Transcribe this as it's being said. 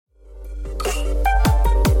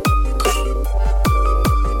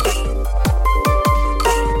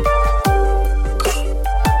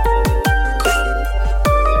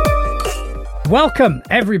Welcome,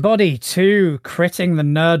 everybody, to Critting the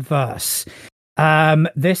Nerdverse.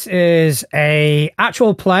 This is a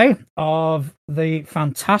actual play of the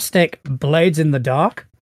fantastic Blades in the Dark.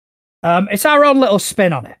 It's our own little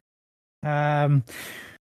spin on it,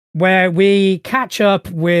 where we catch up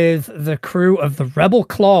with the crew of the Rebel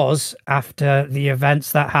Claws after the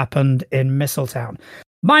events that happened in Mistletown.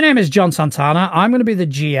 My name is John Santana. I'm going to be the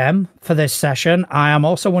GM for this session. I am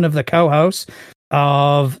also one of the co-hosts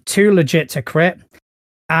of Too Legit to Crit.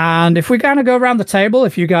 And if we kind of go around the table,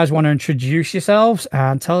 if you guys want to introduce yourselves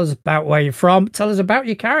and tell us about where you're from, tell us about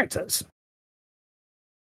your characters.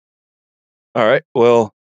 All right.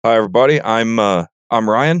 Well, hi everybody. I'm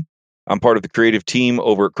Ryan. I'm part of the creative team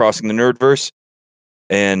over at Crossing the Nerdverse,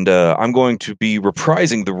 and I'm going to be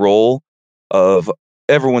reprising the role of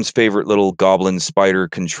everyone's favorite little goblin spider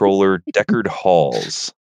controller, Deckard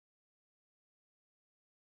Halls.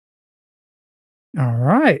 All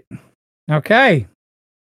right. Okay.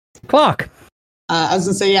 Clark. I was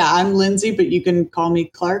going to say, I'm Lindsay, but you can call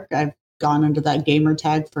me Clark. I've gone under that gamer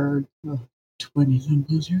tag for 20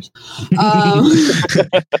 years.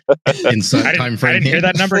 Inside time frame. I didn't hear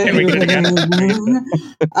that number. Can we get it again?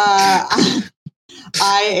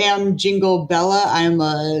 I am Jingle Bella. I'm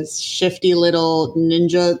a shifty little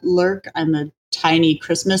ninja lurk. I'm a tiny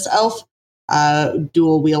Christmas elf,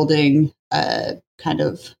 dual wielding kind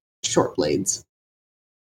of short blades.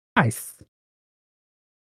 Nice.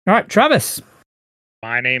 All right, Travis.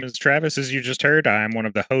 My name is Travis, as you just heard. I'm one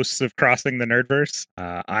of the hosts of Crossing the Nerdverse.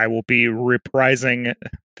 I will be reprising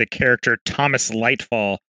the character Thomas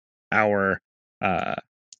Lightfall, our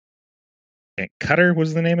Cutter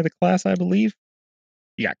was the name of the class, I believe.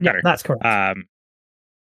 Yeah, Cutter. Yeah, that's correct.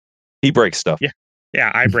 He breaks stuff.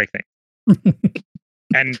 Yeah, I break things.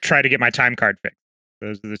 And try to get my time card fixed.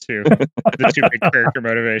 Those are the two big character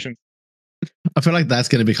motivations. I feel like that's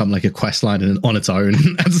going to become like a quest line on its own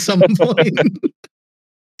at some point.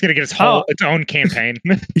 It's going to get its own campaign.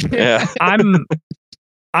 Yeah.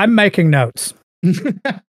 I'm making notes.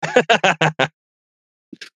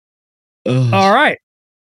 All right,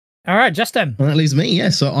 Justin. Well, that leaves me. Yeah,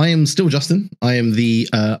 so I am still Justin. I am the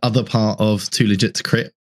other part of Too Legit to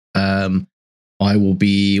Crit. I will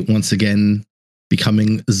be once again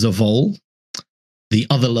becoming Zavol, the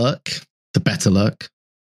other lurk, the better lurk.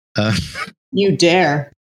 You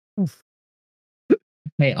dare.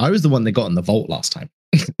 Hey, I was the one that got in the vault last time.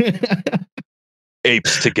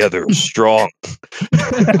 Apes together, strong.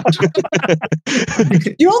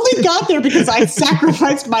 You only got there because I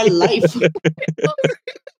sacrificed my life.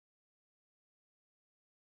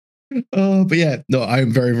 But yeah, no,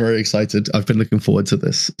 I'm very, very excited. I've been looking forward to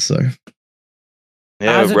this. So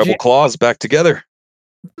yeah, Rebel Claws back together.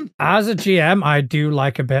 As a GM, I do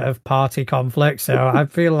like a bit of party conflict, so I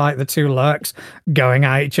feel like the two lurks going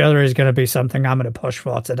at each other is going to be something I'm going to push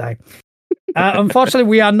for today. Unfortunately,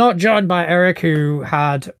 we are not joined by Eric, who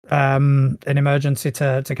had an emergency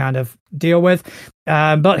to kind of deal with,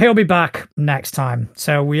 but he'll be back next time.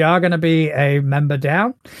 So we are going to be a member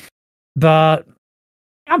down, but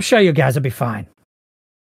I'm sure you guys will be fine.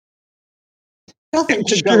 Nothing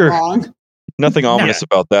could go wrong. Nothing ominous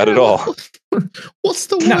about that at all. What's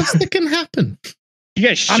the worst that can happen? You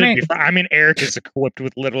guys should be fine. I mean, Eric is equipped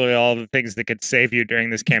with literally all the things that could save you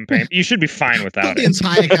during this campaign. You should be fine without the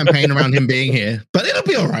entire campaign around him being here, but it'll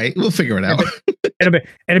be all right. We'll figure it out.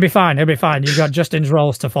 It'll be fine. It'll be fine. You've got Justin's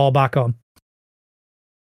rolls to fall back on.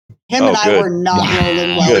 Him and I were not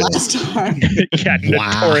rolling well last time. Yeah,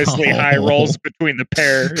 notoriously high rolls between the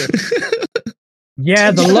pair.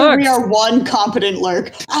 Yeah, the lurk. lurks. We are one competent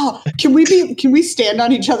lurk. Oh, can we stand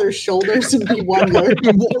on each other's shoulders and be one lurk?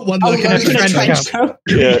 One lurk in a trench coat.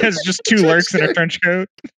 Yeah. He has just two lurks in a trench coat.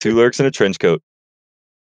 Two lurks in a trench coat.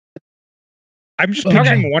 I'm just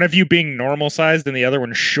picturing one of you being normal sized and the other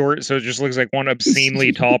one short, so it just looks like one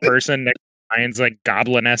obscenely tall person next to Ryan's like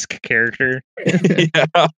goblin-esque character.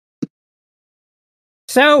 Yeah.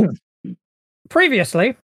 So,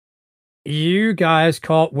 previously, you guys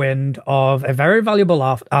caught wind of a very valuable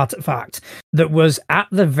artifact that was at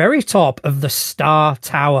the very top of the Star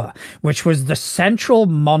Tower, which was the central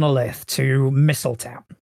monolith to Mistletown.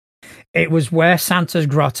 It was where Santa's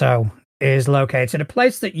Grotto is located, a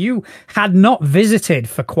place that you had not visited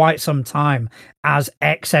for quite some time as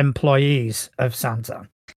ex-employees of Santa.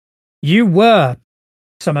 You were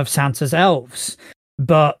some of Santa's elves,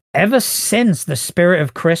 but ever since the spirit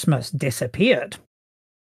of Christmas disappeared,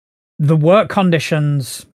 the work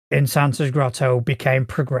conditions in Santa's Grotto became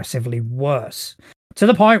progressively worse, to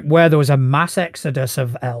the point where there was a mass exodus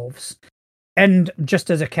of elves. And just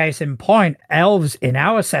as a case in point, elves in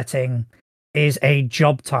our setting is a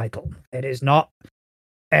job title. It is not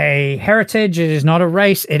a heritage. It is not a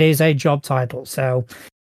race. It is a job title. So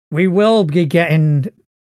we will be getting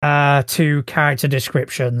to character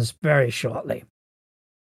descriptions very shortly.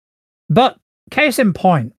 But case in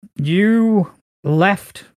point, you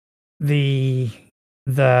left the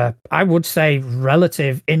I would say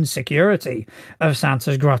relative insecurity of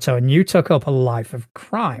Santa's Grotto, and you took up a life of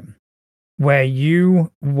crime where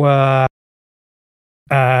you were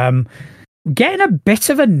getting a bit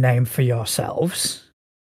of a name for yourselves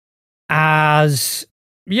as,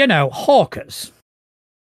 hawkers.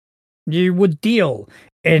 You would deal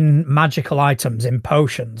in magical items, in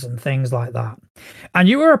potions and things like that. And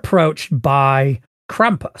you were approached by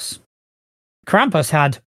Krampus. Krampus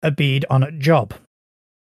had a bead on a job.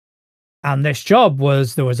 And this job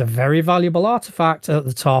was, there was a very valuable artifact at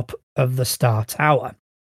the top of the Star Tower.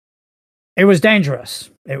 It was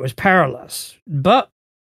dangerous. It was perilous. But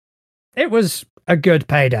it was a good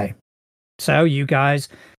payday. So you guys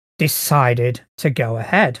decided to go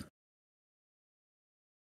ahead.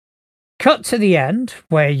 Cut to the end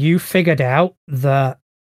where you figured out that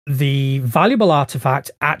the valuable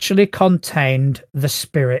artifact actually contained the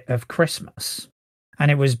spirit of Christmas.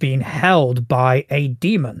 And it was being held by a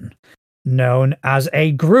demon known as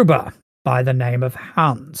a Gruber by the name of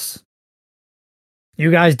Hans.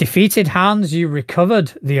 You guys defeated Hans, you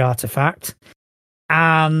recovered the artifact,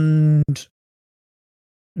 and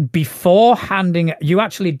before you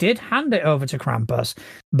actually did hand it over to Krampus,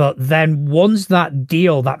 but then once that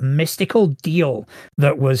deal, that mystical deal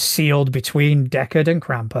that was sealed between Deckard and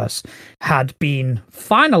Krampus had been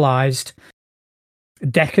finalized,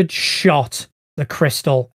 Deckard shot the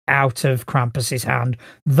crystal out of Krampus's hand,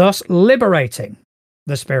 thus liberating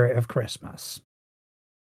the spirit of Christmas.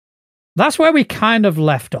 That's where we kind of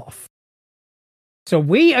left off. So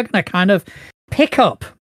we are going to kind of pick up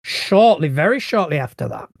shortly, very shortly after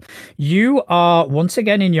that. You are once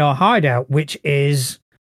again in your hideout, which is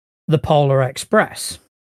the Polar Express.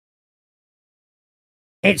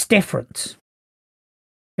 It's different.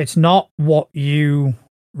 It's not what you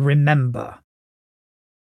remember.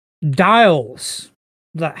 Dials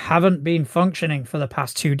that haven't been functioning for the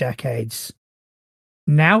past 2 decades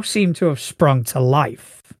now seem to have sprung to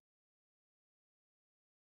life.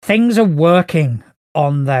 Things are working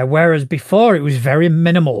on there, whereas before it was very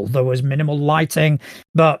minimal. There was minimal lighting,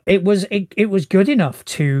 but it was good enough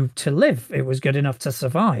to live. It was good enough to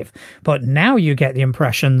survive. But now you get the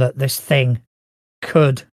impression that this thing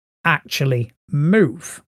could actually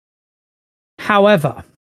move. However,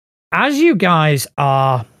 as you guys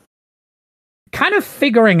are kind of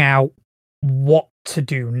figuring out what to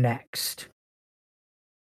do next,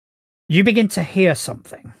 you begin to hear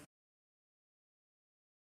something.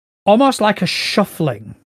 Almost like a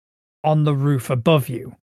shuffling on the roof above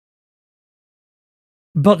you.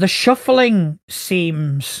 But the shuffling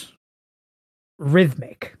seems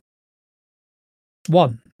rhythmic.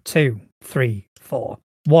 1, 2, 3, 4.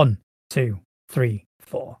 1, 2, 3,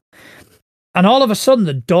 4. And all of a sudden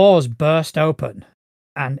the doors burst open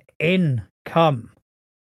and in come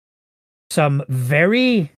some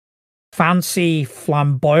very fancy,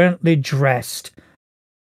 flamboyantly dressed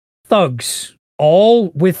thugs, all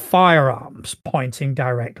with firearms pointing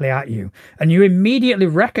directly at you. And you immediately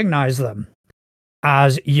recognize them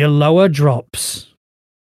as your lower drops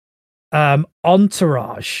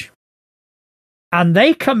entourage. And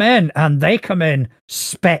they come in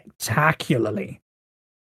spectacularly.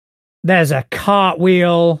 There's a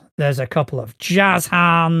cartwheel, there's a couple of jazz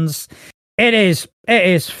hands. It is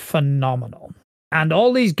phenomenal. And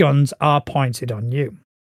all these guns are pointed on you.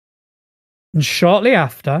 And shortly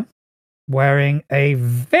after, wearing a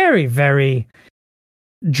very, very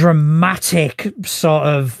dramatic sort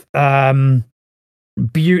of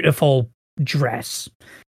beautiful dress,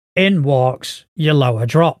 in walks your lower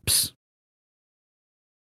drops.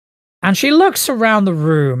 And she looks around the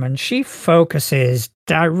room and she focuses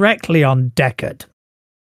directly on Deckard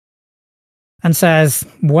and says,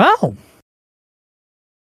 "Well,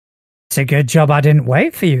 it's a good job I didn't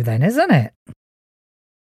wait for you then, isn't it?"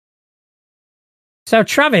 So,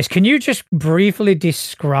 Travis, can you just briefly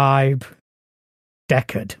describe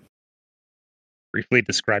Deckard? Briefly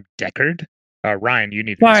describe Deckard? Ryan, you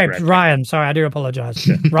need to describe Sorry, Ryan. Sorry, I do apologize.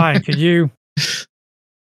 Ryan, could you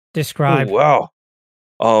describe? Oh,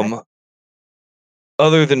 wow.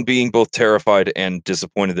 Other than being both terrified and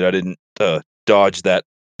disappointed that I didn't dodge that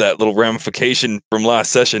little ramification from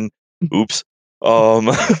last session. Oops. So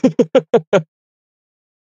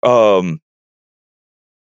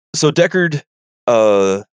Deckard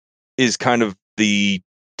is kind of the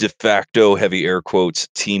de facto, heavy air quotes,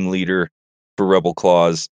 team leader for Rebel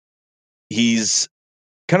Claws. He's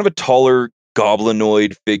kind of a taller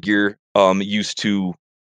goblinoid figure. Used to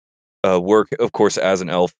work, of course, as an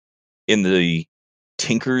elf in the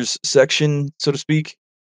Tinkers section, so to speak.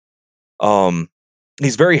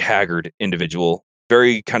 He's very haggard individual,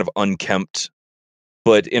 very kind of unkempt,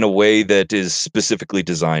 but in a way that is specifically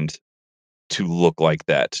designed to look like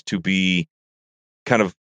that, to be kind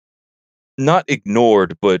of not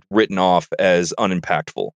ignored, but written off as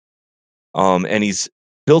unimpactful. And he's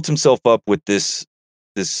built himself up with this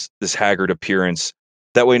haggard appearance.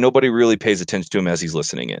 That way, nobody really pays attention to him as he's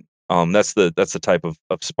listening in. That's the type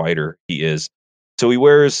of spider he is. So he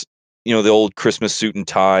wears, the old Christmas suit and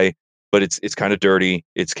tie, but it's kind of dirty.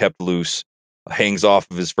 It's kept loose, hangs off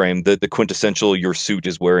of his frame. The quintessential "your suit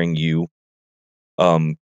is wearing you"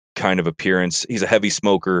 kind of appearance. He's a heavy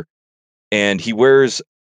smoker, and he wears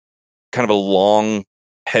kind of a long,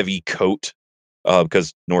 heavy coat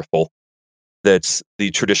because North Pole. That's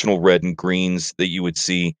the traditional red and greens that you would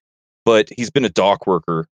see. But he's been a dock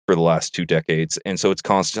worker for the last 2 decades, and so it's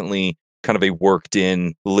constantly kind of a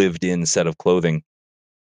worked-in, lived-in set of clothing.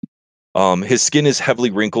 His skin is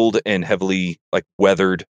heavily wrinkled and heavily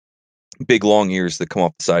weathered. Big long ears that come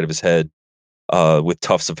off the side of his head, with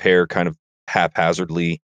tufts of hair kind of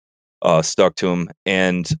haphazardly stuck to him.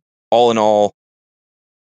 And all in all,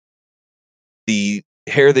 the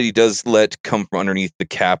hair that he does let come from underneath the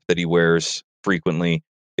cap that he wears frequently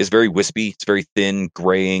is very wispy. It's very thin,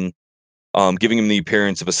 graying, giving him the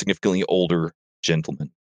appearance of a significantly older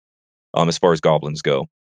gentleman, as far as goblins go.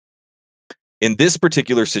 In this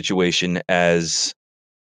particular situation, as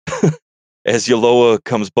Yoloa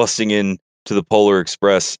comes busting in to the Polar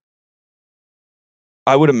Express,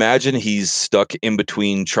 I would imagine he's stuck in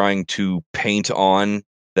between trying to paint on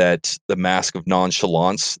the mask of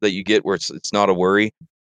nonchalance that you get, where it's not a worry,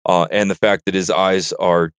 and the fact that his eyes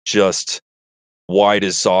are just wide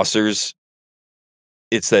as saucers.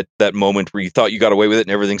 It's that moment where you thought you got away with it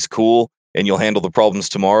and everything's cool, and you'll handle the problems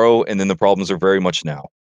tomorrow, and then the problems are very much now.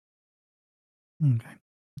 Okay.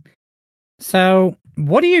 So,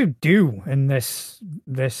 what do you do in this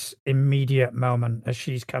immediate moment as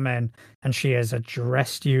she's come in and she has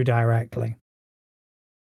addressed you directly?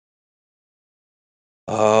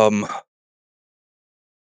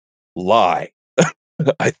 Lie.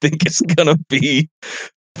 I think it's gonna be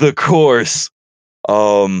the course.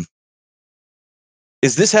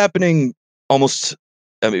 Is this happening almost?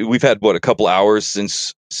 I mean, we've had a couple hours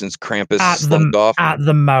since Krampus slumped off. At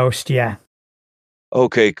the most, yeah.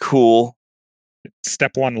 Okay, cool.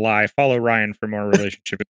 Step 1, lie. Follow Ryan for more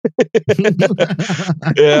relationship.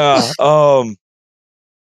 Yeah.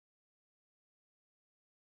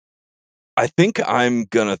 I think I'm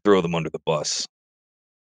gonna throw them under the bus.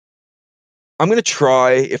 I'm gonna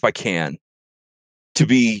try, if I can, to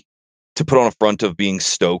put on a front of being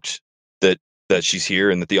stoked that she's here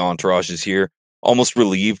and that the entourage is here, almost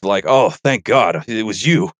relieved, like, oh, thank God it was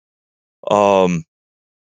you. And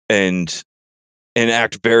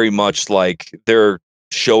act very much like they're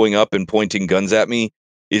showing up and pointing guns at me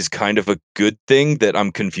is kind of a good thing that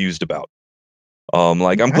I'm confused about.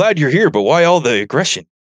 Okay. I'm glad you're here, but why all the aggression?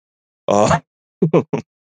 Wow.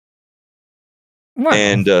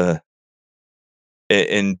 And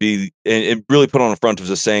really put on a front of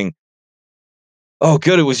just saying, oh,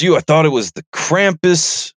 good, it was you. I thought it was the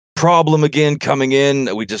Krampus problem again coming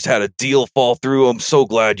in. We just had a deal fall through. I'm so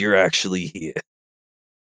glad you're actually here.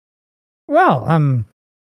 Well, I'm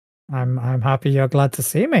happy you're glad to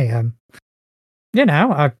see me.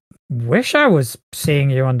 I wish I was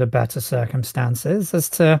seeing you under better circumstances as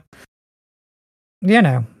to,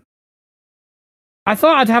 I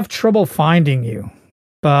thought I'd have trouble finding you,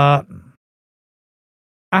 but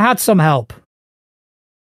I had some help.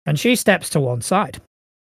 And she steps to one side.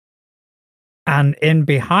 And in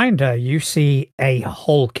behind her, you see a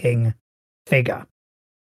hulking figure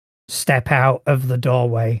step out of the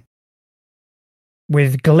doorway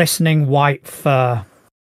with glistening white fur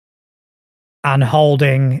and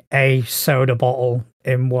holding a soda bottle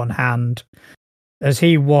in one hand. As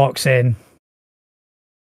he walks in,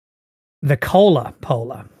 the Cola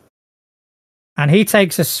Polar. And he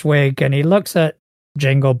takes a swig and he looks at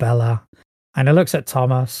Jingle Bella and he looks at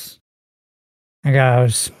Thomas and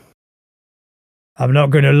goes, I'm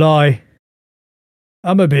not going to lie.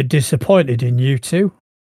 I'm a bit disappointed in you two.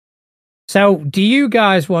 So, do you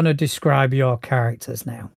guys want to describe your characters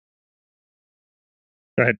now?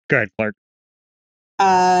 Go ahead, Clark.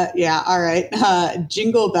 Yeah, all right.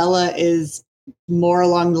 Jingle Bella is more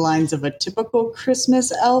along the lines of a typical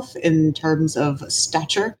Christmas elf in terms of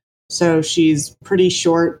stature. So she's pretty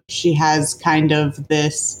short. She has kind of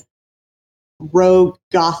this rogue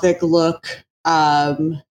gothic look,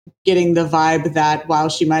 getting the vibe that while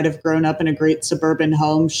she might have grown up in a great suburban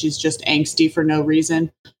home, she's just angsty for no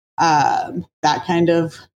reason. That kind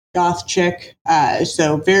of goth chick.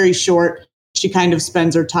 So very short. She kind of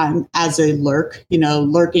spends her time as a lurk,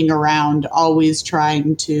 lurking around, always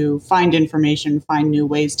trying to find information, find new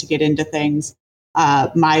ways to get into things.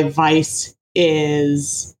 My vice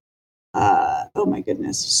is, oh my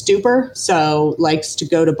goodness, stupor. So likes to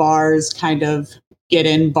go to bars, kind of get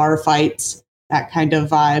in bar fights, that kind of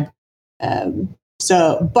vibe.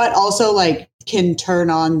 But also like can turn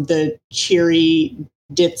on the cheery,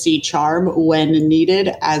 ditzy charm when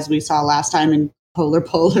needed, as we saw last time in Cola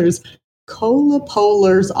Polar's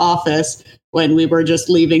office when we were just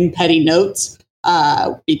leaving petty notes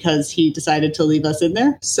because he decided to leave us in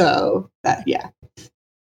there. So that, yeah.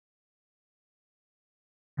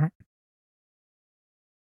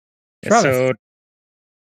 So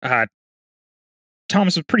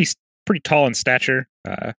Thomas was pretty tall in stature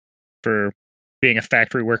for being a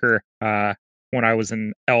factory worker. When I was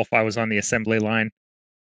an elf, I was on the assembly line.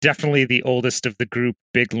 Definitely the oldest of the group,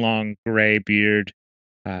 big, long, gray beard.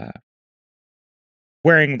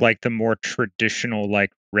 Wearing like the more traditional,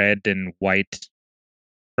 like red and white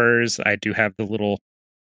furs. I do have the little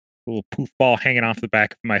poof ball hanging off the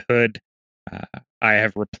back of my hood. I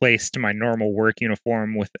have replaced my normal work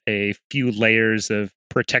uniform with a few layers of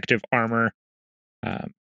protective armor.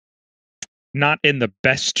 Not in the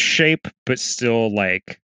best shape, but still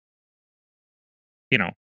like,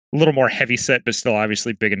 a little more heavy set, but still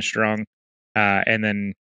obviously big and strong. And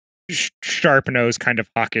then sharp nose, kind of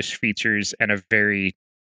hawkish features, and a very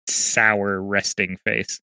sour resting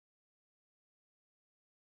face.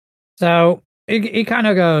 So he kind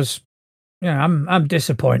of goes, I'm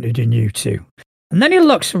disappointed in you two. And then he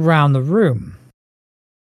looks around the room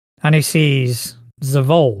and he sees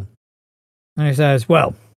Zavol. And he says,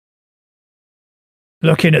 well,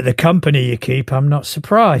 looking at the company you keep, I'm not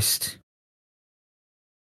surprised.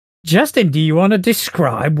 Justin, do you want to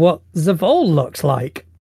describe what Zavol looks like?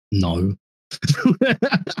 No.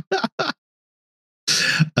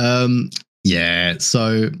 Yeah,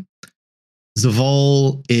 so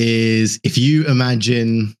Zavol is, if you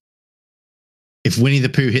imagine if Winnie the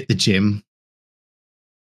Pooh hit the gym,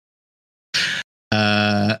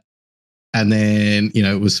 and then,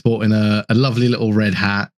 was sporting a lovely little red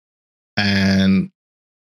hat and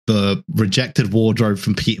the rejected wardrobe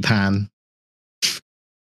from Peter Pan.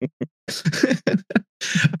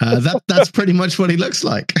 That's pretty much what he looks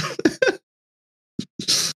like.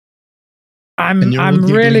 I'm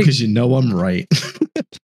really, because I'm right.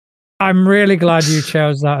 I'm really glad you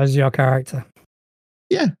chose that as your character.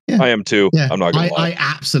 Yeah. I am too. Yeah. I'm not gonna lie. I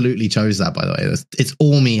absolutely chose that, by the way. It's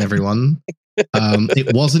all me, everyone.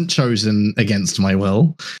 It wasn't chosen against my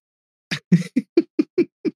will.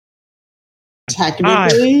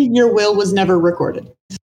 Technically, your will was never recorded.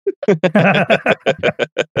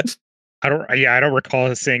 I don't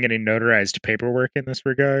recall seeing any notarized paperwork in this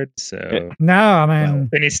regard. So no, I mean,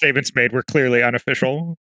 any statements made were clearly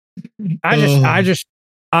unofficial. I just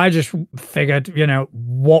figured,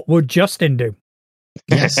 what would Justin do?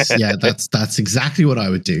 Yes, yeah, that's exactly what I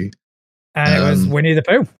would do. And it was Winnie the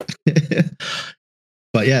Pooh.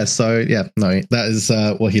 But yeah, so yeah, no, that is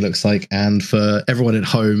what he looks like. And for everyone at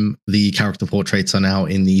home, the character portraits are now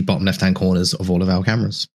in the bottom left-hand corners of all of our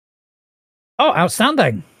cameras. Oh,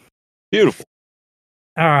 outstanding. Beautiful.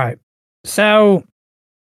 All right. So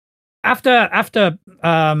after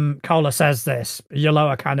Cola says this,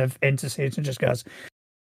 Yoloa kind of intercedes and just goes,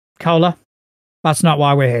 Cola, that's not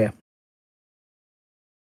why we're here.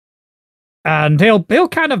 And he'll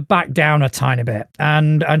kind of back down a tiny bit,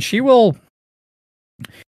 and she will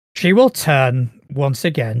turn once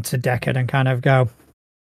again to Deckard and kind of go,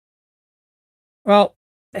 well,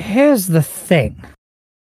 here's the thing.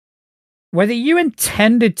 Whether you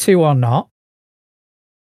intended to or not,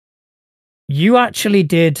 you actually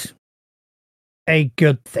did a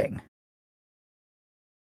good thing.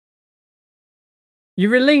 You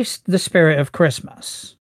released the spirit of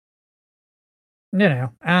Christmas.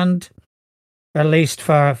 And at least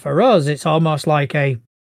for us, it's almost like a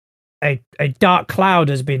dark cloud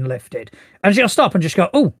has been lifted. And she'll stop and just go,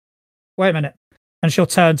 oh, wait a minute. And she'll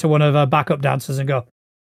turn to one of her backup dancers and go,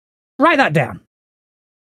 write that down.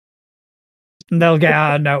 And they'll get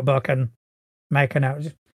out a notebook and make a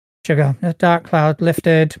note. She'll go, a dark cloud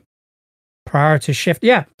lifted, priority shift.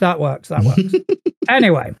 Yeah, that works.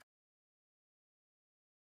 Anyway.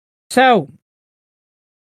 So,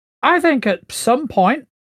 I think at some point,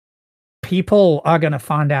 people are going to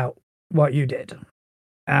find out what you did.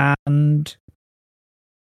 And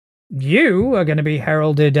you are going to be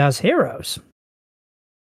heralded as heroes.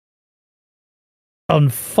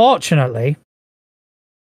 Unfortunately,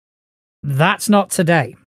 that's not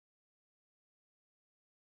today.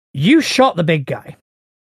 You shot the big guy.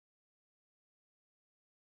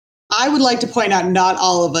 I would like to point out not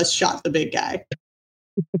all of us shot the big guy.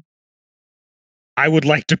 I would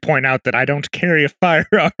like to point out that I don't carry a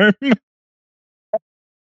firearm.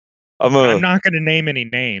 I'm not going to name any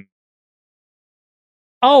names.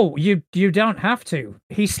 Oh, you don't have to.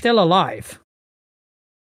 He's still alive.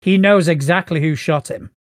 He knows exactly who shot him.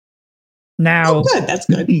 Now, Oh, good. That's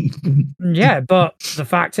good. yeah, but the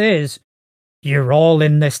fact is, you're all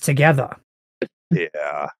in this together.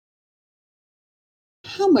 Yeah.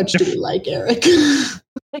 How much do we like Eric?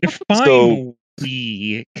 Define So-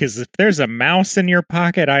 we, because if there's a mouse in your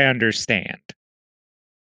pocket, I understand.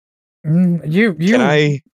 You Can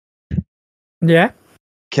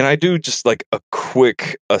I do just like a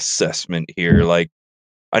quick assessment here? Like,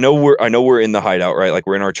 I know we're in the hideout, right? Like,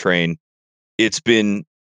 we're in our train. It's been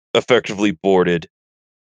effectively boarded.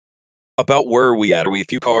 About where are we at? Are we a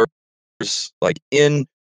few cars like in?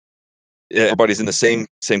 Everybody's in the same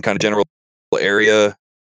kind of general area.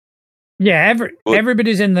 Yeah,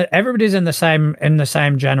 everybody's in the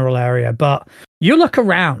same general area, but you look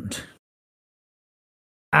around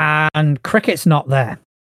and Cricket's not there.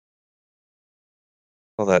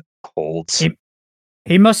 Well, that holds.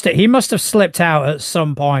 He must have slipped out at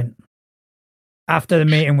some point after the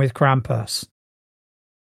meeting with Krampus.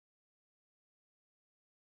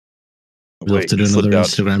 We'll have to do he slipped another out.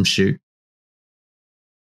 Instagram shoot.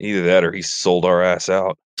 Either that or he sold our ass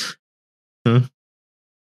out. Huh?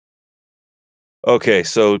 Okay,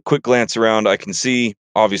 so quick glance around. I can see,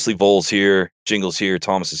 obviously, Vol's here, Jingle's here,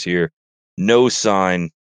 Thomas is here. No sign.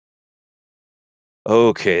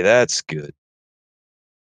 Okay, that's good.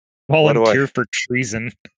 Volunteer for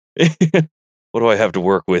treason. What do I have to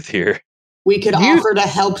work with here? We could offer to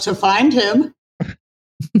help to find him.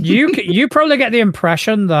 You probably get the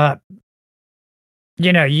impression that,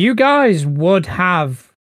 you guys would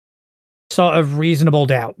have sort of reasonable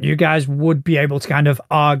doubt. You guys would be able to kind of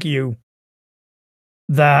argue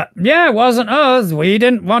that, yeah, it wasn't us. We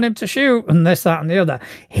didn't want him to shoot and this, that, and the other.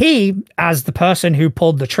 He, as the person who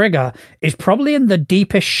pulled the trigger, is probably in the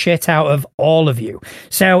deepest shit out of all of you.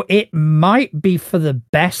 So it might be for the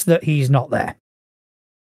best that he's not there.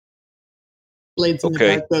 Blades in the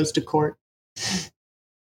Dark goes to court.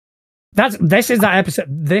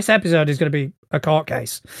 This episode is going to be a court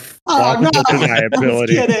case. Oh, no.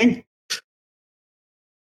 Liability. I'm kidding.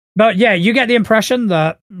 But yeah, you get the impression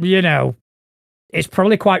that, it's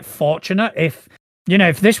probably quite fortunate if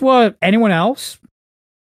this were anyone else,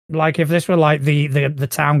 like if this were like the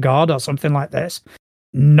town guard or something like this,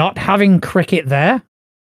 not having Cricket there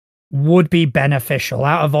would be beneficial.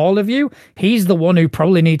 Out of all of you, he's the one who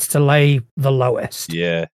probably needs to lay the lowest.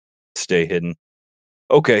 Yeah, stay hidden.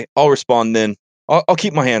 Okay, I'll respond then. I'll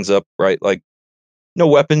keep my hands up, right? Like, no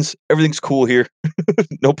weapons. Everything's cool here.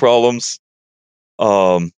 No problems.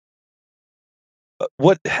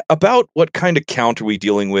 What kind of count are we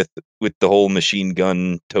dealing with the whole machine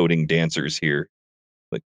gun toting dancers here?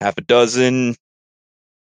 Like half a dozen?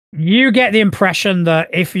 You get the impression that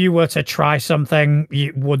if you were to try something,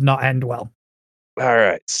 it would not end well. All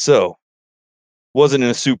right, so wasn't in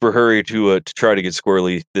a super hurry to try to get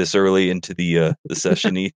squirrely this early into the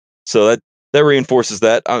session. So that reinforces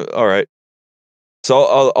that. All right,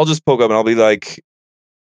 so I'll just poke up and I'll be like,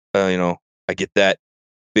 I get that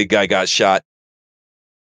big guy got shot.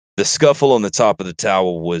 The scuffle on the top of the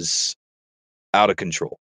tower was out of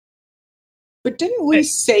control. But didn't we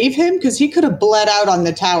save him? Because he could have bled out on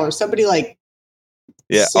the tower. Somebody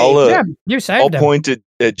Yeah, you saved him. Point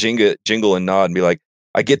at Jingle and nod and be like,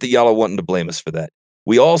 I get that y'all are wanting to blame us for that.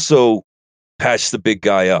 We also patched the big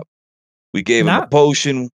guy up. We gave him a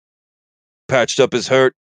potion, patched up his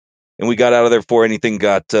hurt, and we got out of there before anything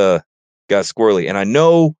got squirrely. And I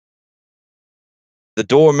know the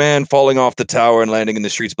doorman falling off the tower and landing in the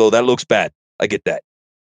streets below, that looks bad. I get that.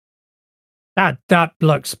 That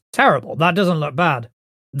looks terrible. That doesn't look bad.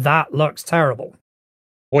 That looks terrible.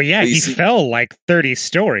 Well, yeah, he fell like 30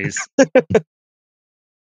 stories.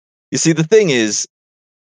 You see, the thing is,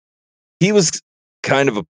 he was kind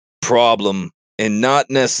of a problem, and not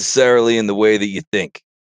necessarily in the way that you think.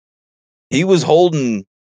 He was holding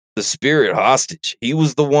the spirit hostage. He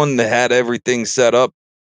was the one that had everything set up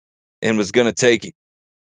and was going to take it.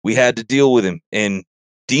 We had to deal with him, and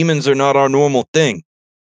demons are not our normal thing.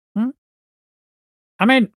 I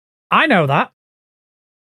mean, I know that.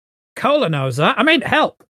 Cola knows that. I mean,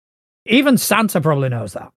 hell, even Santa probably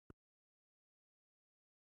knows that.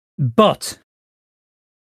 But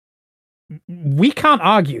we can't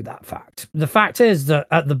argue that fact. The fact is that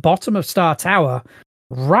at the bottom of Star Tower,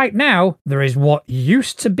 right now, there is what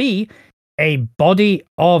used to be a body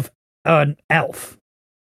of an elf.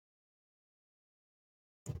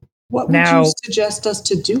 What would Now- you suggest us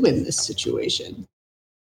to do in this situation?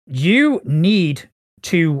 You need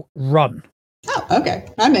to run. Oh, okay.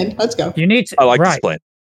 I'm in. Let's go. You need to. I like this right. plan.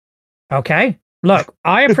 Okay. Look,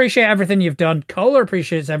 I appreciate everything you've done. Kohler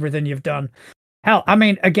appreciates everything you've done. Hell, I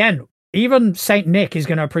mean, again, even Saint Nick is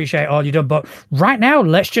going to appreciate all you've done. But right now,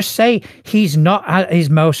 let's just say he's not at his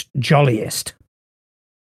most jolliest.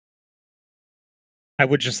 I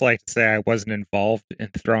would just like to say I wasn't involved in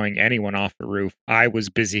throwing anyone off the roof. I was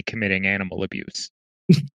busy committing animal abuse.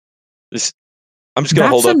 I'm just gonna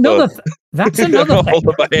hold up. That's another thing. Hold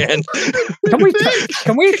up my hand.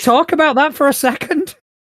 Can we talk about that for a second?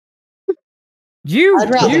 I'd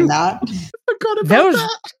rather not. Forgot about Those-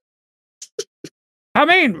 that. I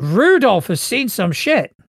mean, Rudolph has seen some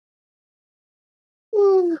shit.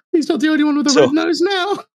 He's not the only one with a So- red nose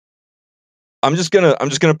now. I'm just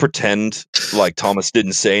gonna pretend like Thomas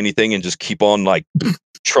didn't say anything and just keep on like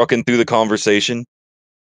trucking through the conversation.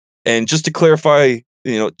 And just to clarify,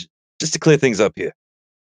 just to clear things up here.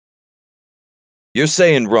 You're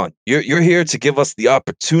saying run. You're here to give us the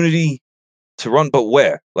opportunity to run, but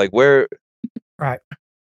where? Like where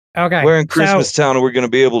Okay. where in Christmas Town are we gonna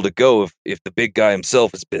be able to go if the big guy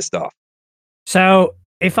himself is pissed off? So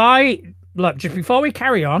if I look, just before we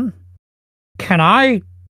carry on, can I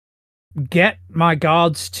get my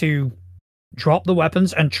guards to drop the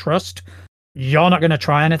weapons and trust you're not going to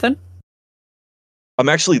try anything? I'm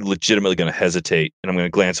actually legitimately gonna hesitate and I'm gonna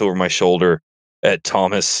glance over my shoulder at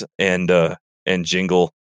Thomas and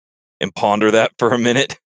Jingle and ponder that for a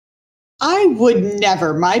minute. I would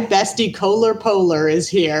never. My bestie Kohler Polar is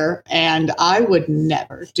here, and I would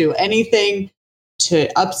never do anything to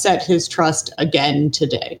upset his trust again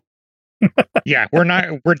today. Yeah, we're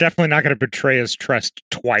definitely not going to betray his trust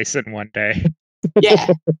twice in one day. Yeah.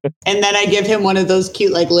 And then I give him one of those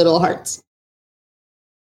cute, like, little hearts.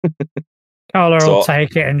 Kohler So- will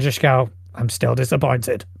take it and just go, I'm still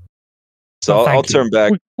disappointed. So Oh, I'll thank you. turn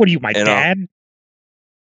back. What are you, my And, dad?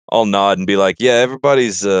 I'll nod and be like, "Yeah,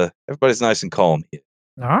 everybody's nice and calm here."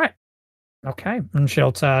 All right. Okay. And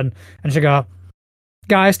she'll turn and she'll go,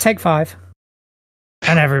 guys, take 5.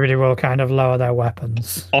 And everybody will kind of lower their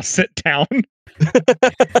weapons. I'll sit down.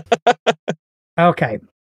 Okay.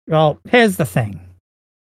 Well, here's the thing.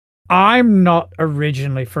 I'm not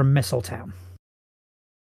originally from Mistletown.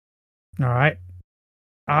 All right.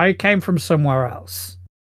 I came from somewhere else.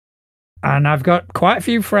 And I've got quite a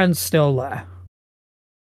few friends still there.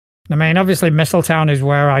 I mean, obviously, Mistletown is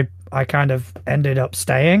where I kind of ended up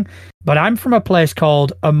staying. But I'm from a place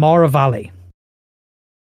called Amora Valley.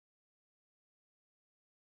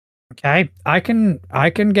 Okay, I can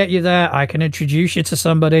get you there. I can introduce you to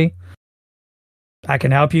somebody. I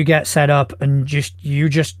can help you get set up, and you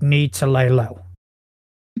just need to lay low.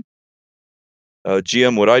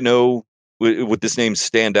 GM, would I know? Would this name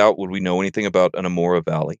stand out? Would we know anything about an Amora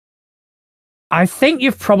Valley? I think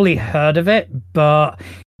you've probably heard of it, but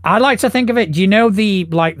I like to think of it. Do you know the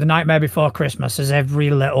Nightmare Before Christmas? As every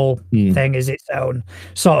little thing is its own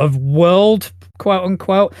sort of world, quote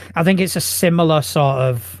unquote. I think it's a similar sort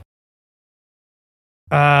of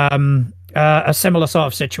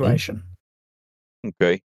situation.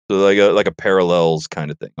 Okay, so like a parallels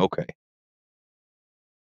kind of thing. Okay.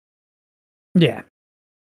 Yeah.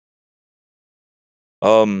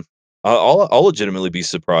 I'll legitimately be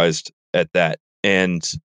surprised at that, and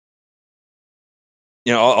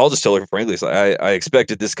I'll just tell her frankly. It's like, I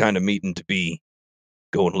expected this kind of meeting to be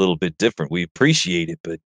going a little bit different. We appreciate it,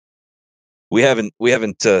 but we haven't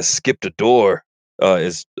skipped a door.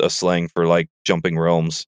 Is a slang for like jumping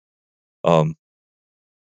realms. I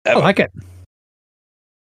like it.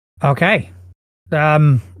 Okay.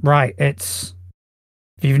 Right. If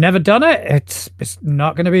you've never done it, it's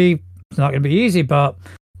not going to be easy, but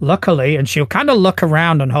luckily, and she'll kind of look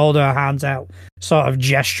around and hold her hands out, sort of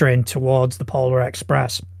gesturing towards the Polar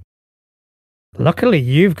Express. Luckily,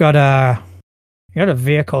 you've got a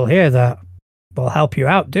vehicle here that will help you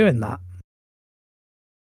out doing that.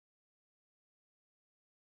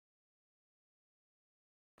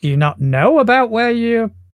 Do you not know about where you're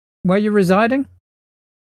residing?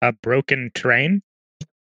 A broken train?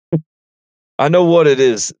 I know what it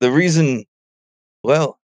is. The reason,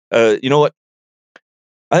 well, you know what?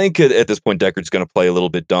 I think at this point, Deckard's going to play a little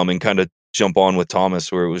bit dumb and kind of jump on with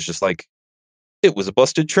Thomas, where it was just like, it was a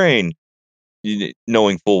busted train,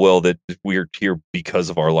 knowing full well that we're here because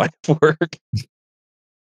of our line of work.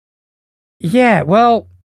 Yeah, well,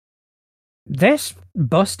 this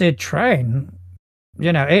busted train,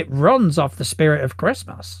 it runs off the spirit of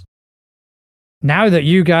Christmas. Now that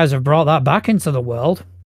you guys have brought that back into the world,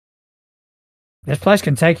 this place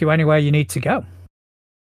can take you anywhere you need to go.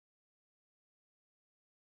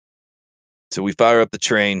 So we fire up the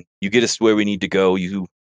train. You get us where we need to go. You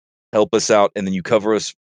help us out, and then you cover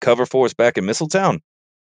for us back in Mistletown.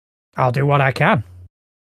 I'll do what I can.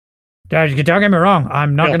 Don't get me wrong.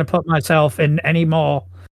 I'm not going to put myself in any more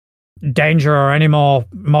danger or any more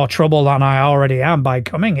trouble than I already am by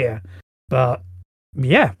coming here. But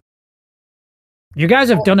yeah, you guys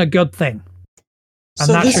have done a good thing.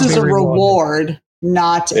 So this is a reward,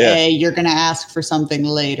 not you're going to ask for something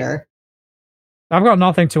later. I've got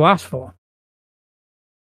nothing to ask for.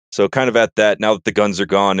 So kind of at that, now that the guns are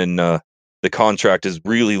gone and the contract is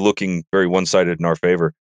really looking very one-sided in our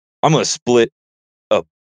favor, I'm going to split a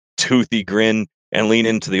toothy grin and lean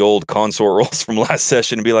into the old consort roles from last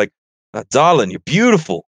session and be like, darling, you're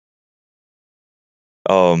beautiful.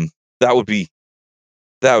 That would be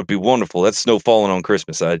wonderful. That's snow falling on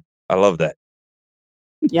Christmas. I love that.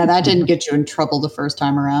 Yeah, that didn't get you in trouble the first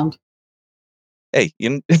time around. Hey,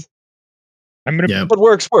 what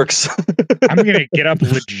works. I'm gonna get up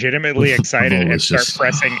legitimately excited and start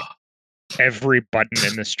pressing every button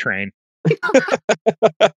in this train.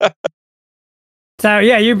 So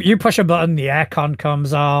yeah, you push a button, the aircon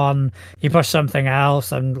comes on. You push something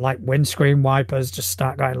else, and like windscreen wipers just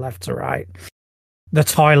start going left to right. The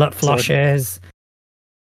toilet flushes.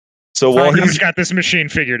 So while he's got this machine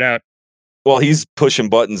figured out, while he's pushing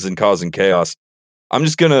buttons and causing chaos, I'm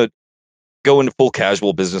just gonna go into full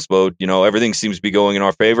casual business mode. Everything seems to be going in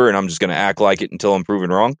our favor, and I'm just gonna act like it until I'm proven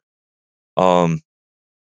wrong. And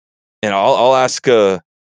I'll ask Yaloa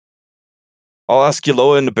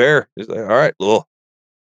and the bear. Like, all right, well,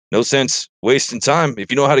 no sense wasting time. If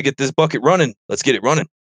you know how to get this bucket running, let's get it running.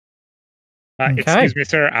 Excuse me,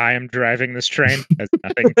 sir. I am driving this train. There's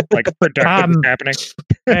nothing like productive happening.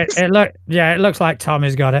 it looks like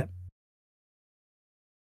Tommy's got it.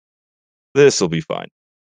 This will be fine.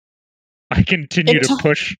 I continue to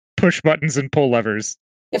push buttons and pull levers.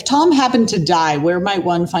 If Tom happened to die, where might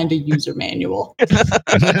one find a user manual?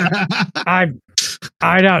 I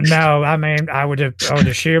don't know. I mean, I would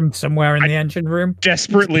assume somewhere in the engine room.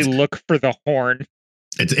 Desperately look for the horn.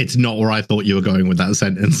 It's not where I thought you were going with that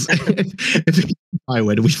sentence.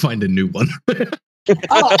 Where do we find a new one?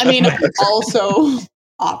 Also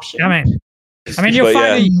option. I mean,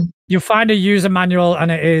 you'll find a user manual,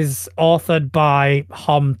 and it is authored by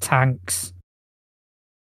Hom Tanks.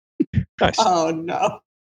 Nice. Oh no.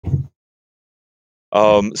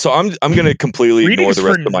 So I'm gonna completely ignore the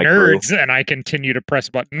rest of my nerds, crew, and I continue to press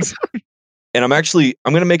buttons. And I'm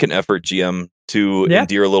gonna make an effort, GM, to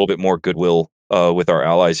endear a little bit more goodwill with our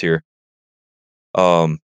allies here,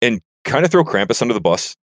 and kind of throw Krampus under the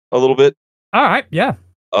bus a little bit. All right, yeah.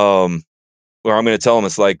 Where I'm gonna tell him,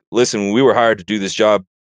 it's like, listen, when we were hired to do this job,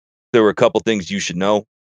 there were a couple things you should know.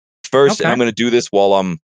 First, and I'm gonna do this while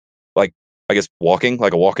I'm walking,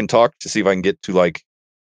 like a walk and talk, to see if I can get to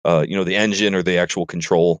the engine or the actual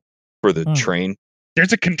control for the train.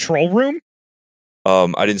 There's a control room?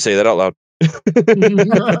 I didn't say that out loud.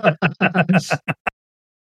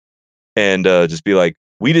 And just be like,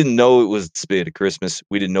 we didn't know it was the spirit of Christmas.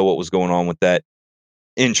 We didn't know what was going on with that.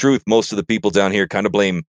 In truth, most of the people down here kind of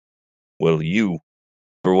blame, you,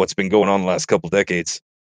 for what's been going on the last couple decades.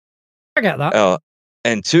 I get that.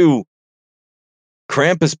 And two,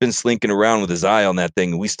 Krampus been slinking around with his eye on that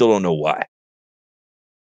thing, and we still don't know why.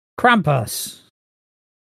 Krampus.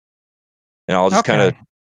 And I'll just kind of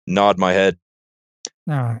nod my head.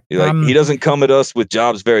 All right. He doesn't come at us with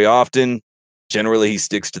jobs very often. Generally, he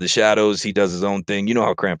sticks to the shadows. He does his own thing. You know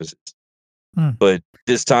how Krampus is. But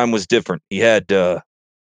this time was different. He had a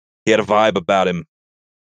vibe about him.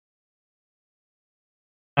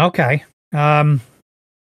 Okay. I'll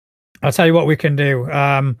tell you what we can do.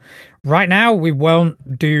 Right now, we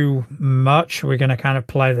won't do much. We're going to kind of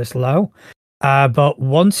play this low. But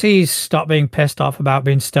once he's stopped being pissed off about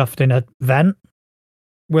being stuffed in a vent,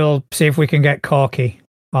 we'll see if we can get Corky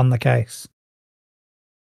on the case.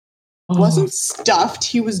 Wasn't stuffed.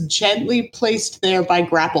 He was gently placed there by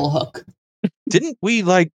grapple hook. Didn't we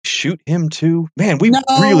shoot him too? Man, we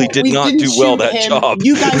really did not do well that job.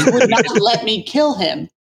 You guys would not let me kill him.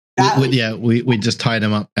 We just tied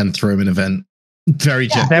him up and threw him in a vent. Very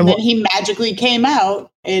gently. And then he magically came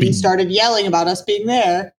out and started yelling about us being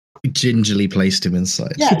there. Gingerly placed him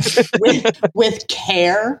inside. Yes, with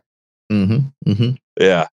care. Mm-hmm. Mm-hmm.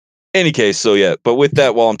 Yeah. Any case, but with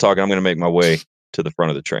that, while I'm talking, I'm going to make my way to the front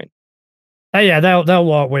of the train. They'll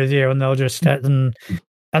walk with you, and they'll just start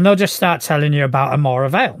telling you about Amora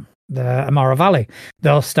Vale, the Amara Valley.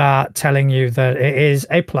 They'll start telling you that it is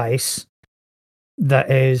a place that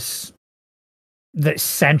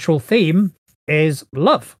central theme is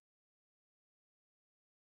love.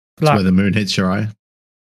 That's where the moon hits your eye.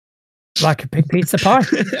 Like a big pizza pie.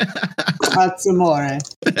 That's amore.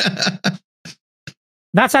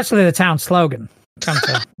 That's actually the town slogan. It's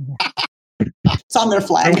on their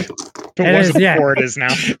flag. If it was before, it is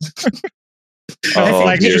now.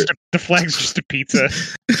 The flag's just a pizza.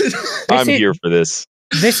 I'm here for this.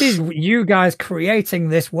 This is you guys creating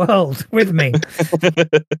this world with me.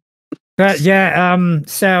 But yeah,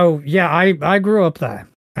 so yeah, I grew up there.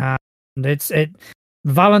 And it's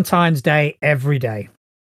Valentine's Day every day.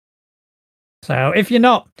 So if you're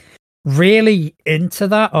not really into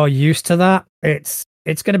that or used to that, it's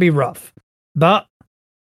going to be rough. But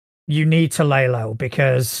you need to lay low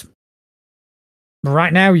because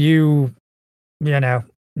right now you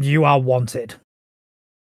are wanted.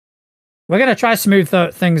 We're going to try to smooth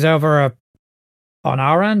things over on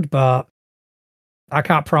our end, but I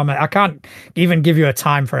can't promise. I can't even give you a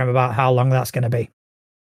time frame about how long that's going to be.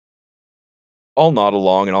 I'll nod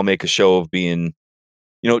along and I'll make a show of being,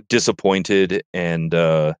 disappointed and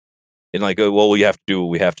like, oh, well, we have to do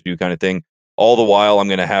what we have to do kind of thing. All the while, I'm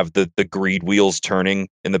going to have the greed wheels turning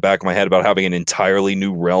in the back of my head about having an entirely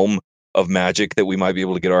new realm of magic that we might be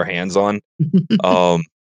able to get our hands on.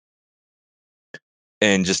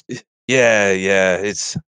 And just,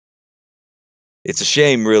 it's a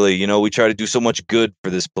shame, really. We try to do so much good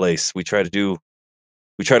for this place. We try to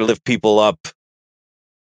lift people up.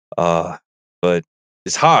 But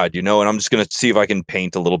it's hard, and I'm just going to see if I can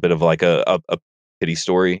paint a little bit of like a pity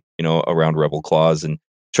story, around Rebel Claws and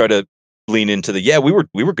try to lean into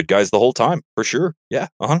we were good guys the whole time, for sure. Yeah.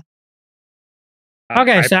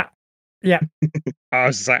 Okay, yeah.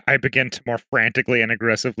 I begin to more frantically and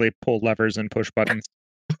aggressively pull levers and push buttons.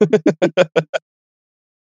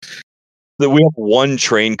 That we have one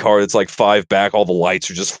train car that's like 5 back, all the lights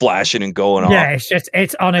are just flashing and going off. Yeah,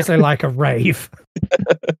 it's honestly like a rave.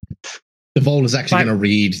 The Vol is actually going to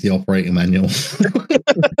read the operating manual.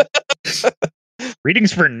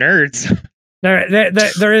 Readings for nerds.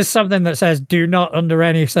 There is something that says, do not under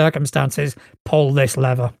any circumstances pull this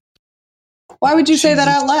lever. Why would you say that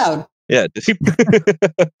out loud? Yeah.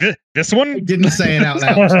 This one? I didn't say it out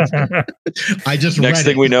loud. I just Next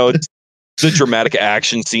thing it. we know, it's the dramatic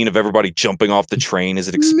action scene of everybody jumping off the train as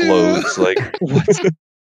it explodes. No. Like,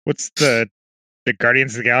 what's the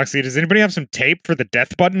Guardians of the Galaxy? Does anybody have some tape for the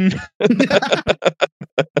death button?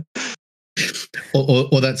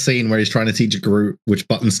 or that scene where he's trying to teach Groot which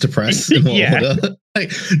buttons to press in what order.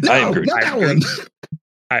 Like, no, I am Groot. not that one.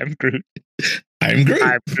 I'm Groot. I'm Groot.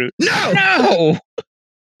 I'm Groot. No!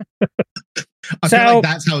 I feel like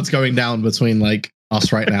that's how it's going down between like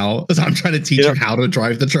us right now. As I'm trying to teach you how to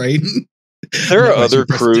drive the train. There are other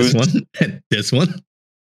crews. This one.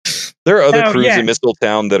 There are other crews in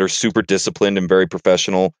Mistletown that are super disciplined and very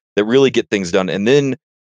professional that really get things done. And then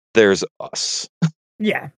there's us.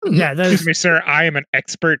 Yeah. Excuse me, sir. I am an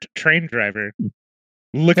expert train driver.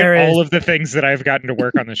 Look at all of the things that I've gotten to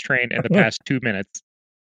work on this train in the past 2 minutes.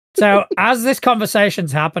 So as this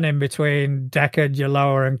conversation's happening between Deckard,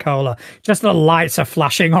 Yoloa, and Cola, just the lights are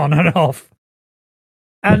flashing on and off.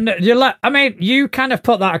 And you kind of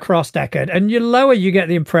put that across, Deckard, and Yoloa, you get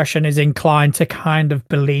the impression, is inclined to kind of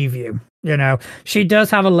believe you. She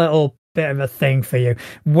does have a little bit of a thing for you.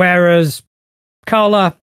 Whereas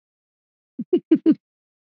Cola...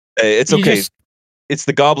 Hey, it's okay. It's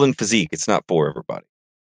the goblin physique. It's not for everybody.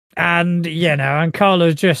 And, and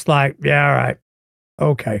Cola's just like, yeah, all right.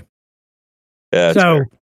 Okay. Yeah. So,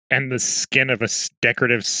 and the skin of a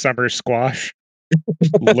decorative summer squash.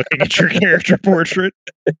 Looking at your character portrait.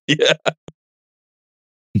 Yeah.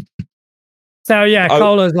 So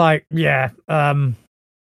Cola's like, if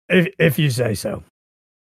you say so.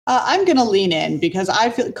 I'm gonna lean in because I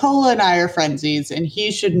feel Cola and I are friendsies, and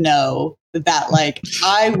he should know that like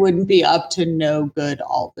I wouldn't be up to no good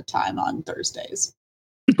all the time on Thursdays.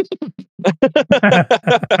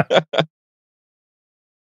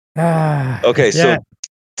 Okay, so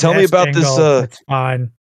tell me about this. It's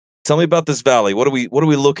fine. Tell me about this valley. What are we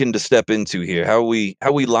looking to step into here? How are we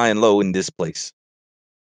lying low in this place?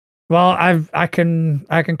 Well, I can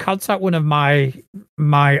contact one of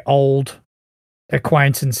my old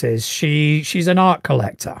acquaintances. She's an art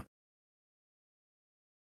collector.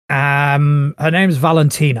 Her name's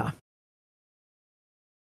Valentina.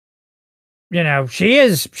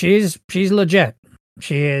 She's legit.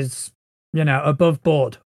 She is, above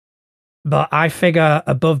board. But I figure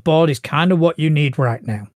above board is kind of what you need right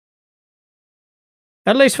now.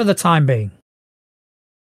 At least for the time being.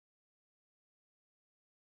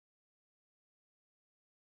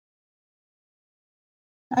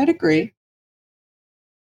 I'd agree.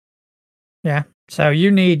 Yeah. So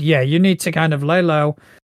you need to kind of lay low.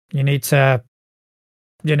 You need to,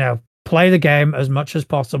 play the game as much as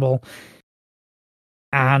possible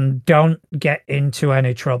and don't get into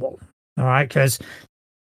any trouble. All right. Because,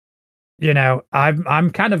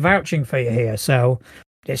 I'm kind of vouching for you here. So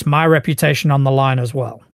it's my reputation on the line as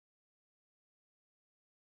well.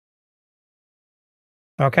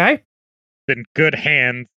 Okay. In good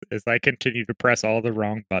hands as I continue to press all the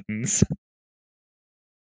wrong buttons.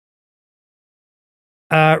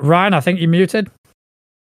 Ryan, I think you're muted.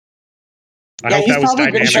 I hope he's that was probably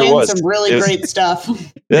been dynamic. Sure saying was. some really It was- great stuff.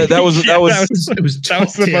 That was Yeah, It was that was the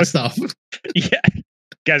top-tier most- stuff. Yeah,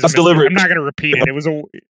 guys, That's deliberate. I'm not going to repeat it. It was a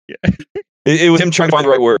it was him trying to find the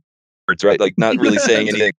right words, right? Like not really saying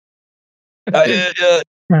anything. You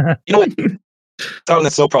know what?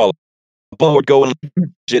 That's no problem. But we're going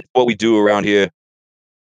legit what we do around here.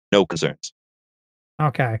 No concerns.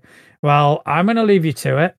 Okay. Well, I'm going to leave you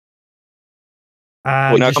to it.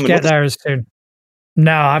 Well, now Just coming get with us? there as soon.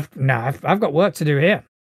 No, I've got work to do here.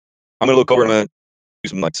 I'm gonna look over and I'm gonna do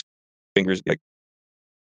some like fingers like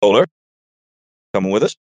Polar. Coming with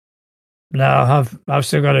us? No, I've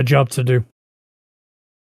still got a job to do.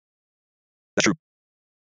 That's true.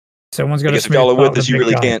 Someone's I got to guess if y'all are smooth out with us, the you big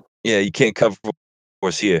really guy. can't. Yeah, you can't cover for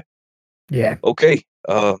us here. Yeah. Okay.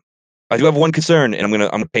 I do have one concern, and I'm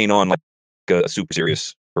gonna paint on like a super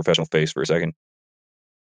serious professional face for a second.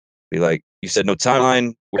 Be like, you said no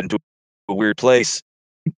timeline. We're into a weird place.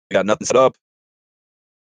 We got nothing set up.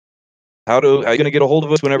 How are you gonna get a hold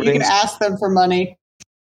of us when You can everything's ask them for money.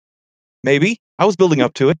 maybe? I was building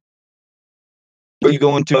up to it. Are you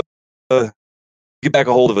going to get back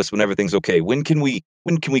a hold of us when everything's okay? When can we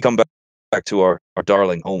come back to our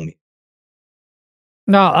darling home?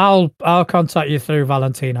 No, I'll contact you through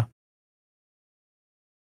Valentina.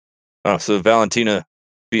 So Valentina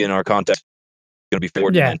being our contact gonna be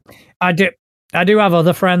forwarded. Yeah, I do have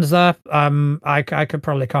other friends there. I could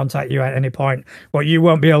probably contact you at any point. What you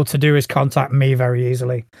won't be able to do is contact me very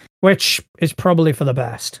easily, which is probably for the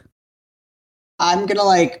best. I'm gonna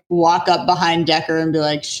like walk up behind Decker and be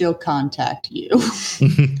like, she'll contact you.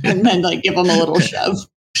 And then like give him a little shove.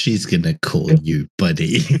 She's gonna call you,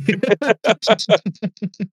 buddy.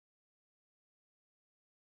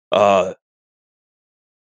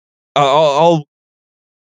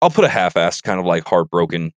 I'll put a half-assed kind of like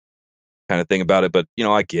heartbroken kind of thing about it, but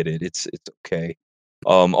I get it. It's okay.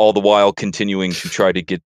 All the while continuing to try to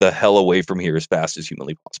get the hell away from here as fast as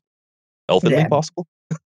humanly possible. Elfinly Yeah. possible?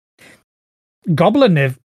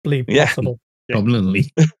 Goblinively Yeah. possible.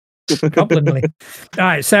 Probably. Goblinly. All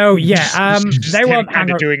right, so yeah, Just they won't hang kind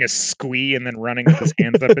of ar- doing a squee and then running with his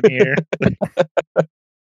hands up in the air.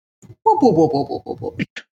 Whoop, whoop, whoop, whoop, whoop, whoop, whoop.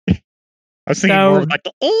 I was thinking So- more of like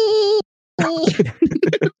the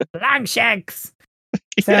Longshanks.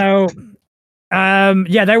 So,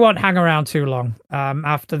 they won't hang around too long.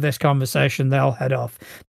 After this conversation, they'll head off,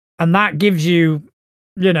 and that gives you,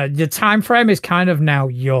 the time frame is kind of now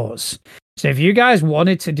yours. So, if you guys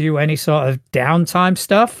wanted to do any sort of downtime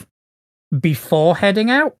stuff before heading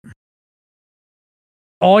out,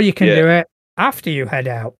 or you can Yeah. do it after you head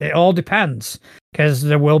out. It all depends, because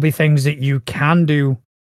there will be things that you can do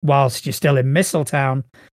whilst you're still in Mistletown,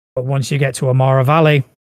 but once you get to Amara Valley.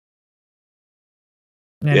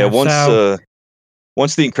 Yeah,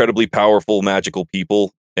 once the incredibly powerful magical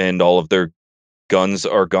people and all of their guns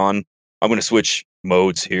are gone, I'm going to switch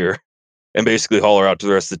modes here and basically holler out to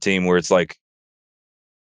the rest of the team where it's like,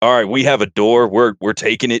 all right, we have a door. We're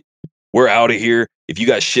taking it. We're out of here. If you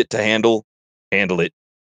got shit to handle it.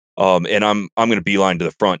 And I'm going to beeline to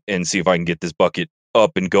the front and see if I can get this bucket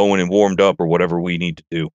up and going and warmed up or whatever we need to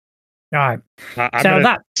do. All right. I'm So gonna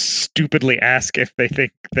that stupidly ask if they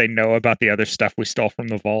think they know about the other stuff we stole from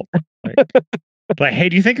the vault. Like, hey,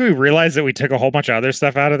 do you think we realized that we took a whole bunch of other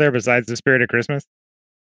stuff out of there besides the Spirit of Christmas?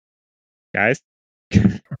 Guys?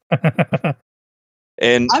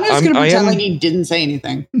 And I'm just gonna I pretend am- like he didn't say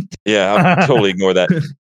anything. Yeah, I'll totally ignore that.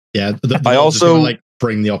 Yeah, I also- like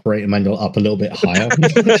bring the operator manual up a little bit higher.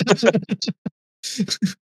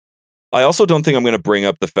 I also don't think I'm going to bring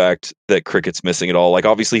up the fact that Cricket's missing at all. Like,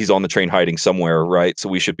 obviously, he's on the train hiding somewhere, right? So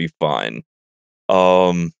we should be fine.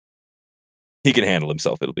 He can handle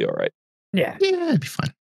himself. It'll be all right. yeah. Yeah, it'd be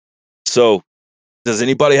fine. So, does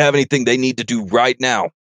anybody have anything they need to do right now?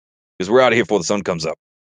 Because we're out of here before the sun comes up.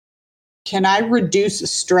 Can I reduce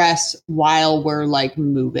stress while we're like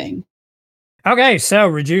moving? Okay, so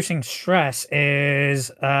reducing stress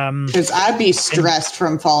is Because I'd be stressed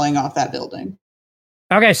from falling off that building.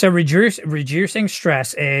 okay. So reducing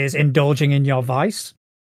stress is indulging in your vice.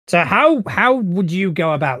 So how would you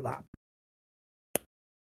go about that?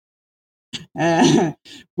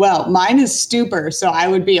 Well, mine is stupor, so I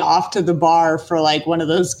would be off to the bar for like one of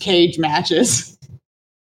those cage matches.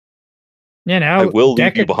 You know, I will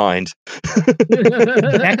leave you behind.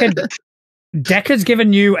 Deckard's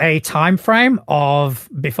given you a time frame of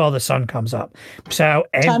before the sun comes up. So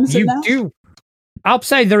Time's you enough? do. I'll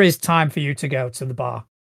say there is time for you to go to the bar.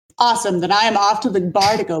 Awesome. Then I am off to the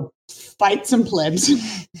bar to go fight some plebs.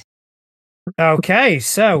 Okay,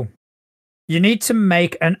 so you need to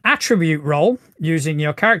make an attribute roll using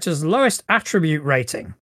your character's lowest attribute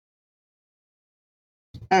rating.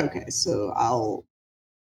 Okay, so I'll.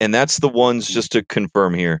 And that's the ones, just to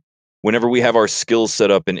confirm here, whenever we have our skills set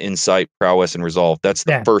up in insight, prowess, and resolve, that's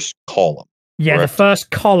the first column. Yeah, correct? The first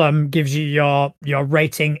column gives you your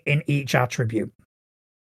rating in each attribute.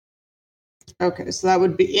 Okay, so that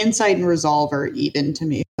would be insight and resolve are even to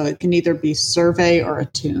me. So it can either be survey or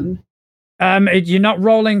attune. You're not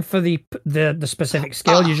rolling for the specific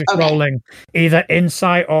skill. You're just rolling either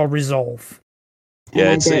insight or resolve.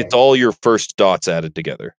 Yeah, it's all your first dots added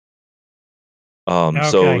together. So on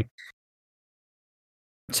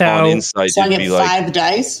insight, so I it'd get be like 5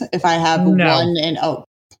 dice if I have one and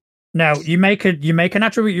No, you make an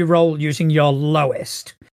attribute you roll using your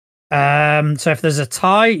lowest. So if there's a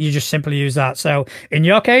tie, you just simply use that. So in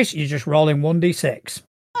your case, you're just rolling 1d6.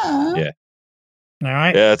 Yeah. All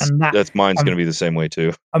right. Yeah, that's mine's going to be the same way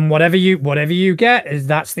too. And whatever you get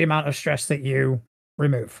that's the amount of stress that you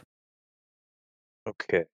remove.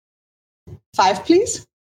 Okay. 5, please.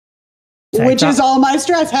 Take Which that. is all my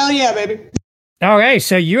stress. Hell yeah, baby. Okay,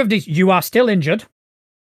 so you are still injured.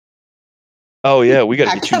 Oh yeah, we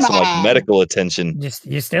got to get you Come some on. medical attention.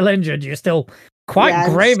 You're still injured. You're still quite Yeah,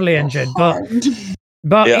 it's gravely so injured, hard.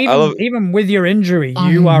 but Yeah, even with your injury,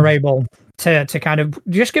 you are able to kind of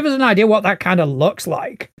just give us an idea what that kind of looks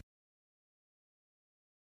like.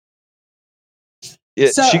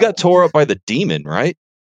 Yeah, So- she got tore up by the demon, right?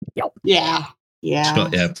 Yeah. She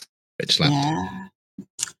got, bitch slapped. Yeah.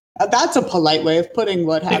 That's a polite way of putting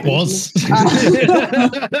what happened. It was.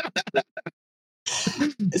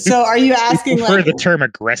 So are you asking I prefer like the term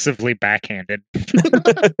aggressively backhanded.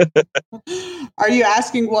 are you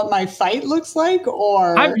asking what my fight looks like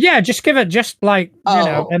or Yeah, just give it, just like,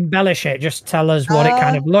 embellish it. Just tell us what it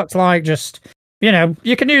kind of looked like. Just,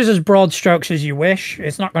 you can use as broad strokes as you wish.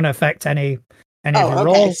 It's not going to affect any of your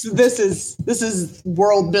rolls. So this is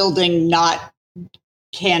world building, not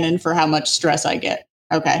canon for how much stress I get.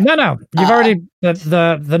 Okay. No. You've already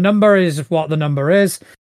the number is what the number is.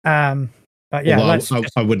 But yeah, Although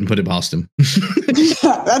I wouldn't put it past him.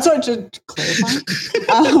 That's what I should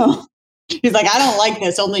clarify. He's like, I don't like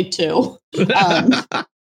this, only 2.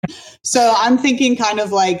 So I'm thinking kind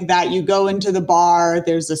of like that you go into the bar,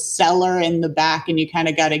 there's a cellar in the back, and you kind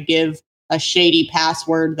of got to give a shady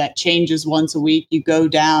password that changes once a week. You go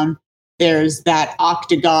down, there's that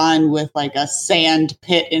octagon with like a sand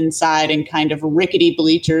pit inside and kind of rickety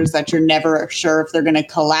bleachers that you're never sure if they're going to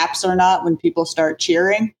collapse or not when people start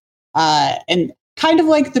cheering. And kind of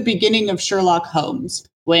like the beginning of Sherlock Holmes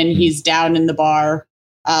when he's down in the bar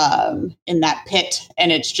in that pit,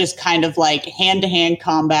 and it's just kind of like hand-to-hand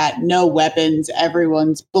combat, no weapons,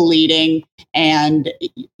 everyone's bleeding, and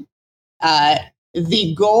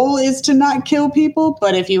the goal is to not kill people,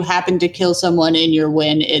 but if you happen to kill someone in your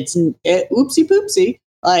win, it's oopsie poopsie.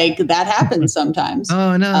 Like that happens sometimes.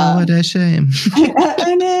 Oh no, what a shame.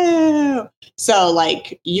 I know. So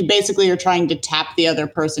like you basically are trying to tap the other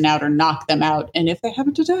person out or knock them out. And if they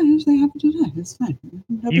happen to die, they happen to die. It's fine.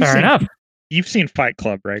 Fair enough. You've seen Fight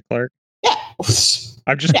Club, right, Clark? Yeah.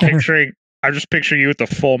 I'm just picturing you with the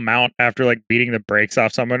full mount after like beating the brakes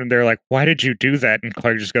off someone, and they're like, "Why did you do that?" And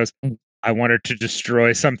Clark just goes, "I wanted to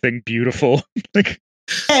destroy something beautiful." Like,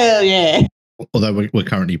 hell yeah. Although we're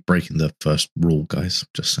currently breaking the first rule, guys.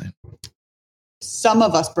 Just saying. Some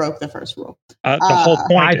of us broke the first rule. the whole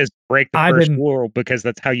point is break the first rule because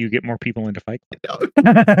that's how you get more people into Fight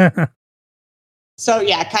Club. So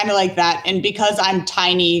yeah, kind of like that. And because I'm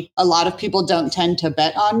tiny, a lot of people don't tend to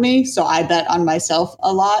bet on me. So I bet on myself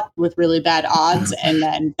a lot with really bad odds. And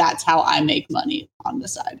then that's how I make money on the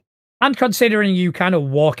side. And considering you kind of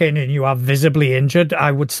walk in and you are visibly injured,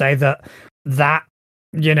 I would say that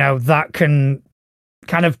can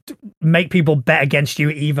kind of make people bet against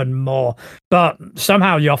you even more. But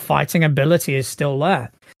somehow your fighting ability is still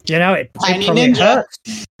there. It probably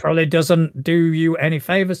hurts. Probably doesn't do you any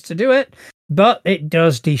favors to do it, but it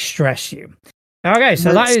does de-stress you. Okay,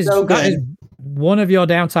 so that is one of your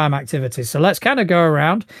downtime activities. So let's kind of go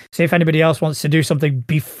around, see if anybody else wants to do something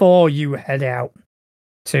before you head out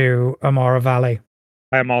to Amora Valley.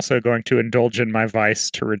 I am also going to indulge in my vice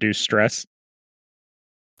to reduce stress.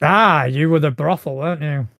 You were the brothel, weren't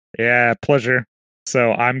you? Yeah, pleasure.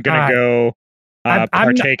 So I'm gonna Alright. go I'm not-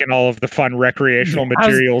 partake in all of the fun recreational Yeah, I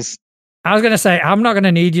was- materials. I was going to say, I'm not going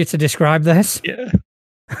to need you to describe this. Yeah.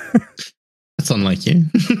 That's unlike you.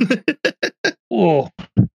 Oh,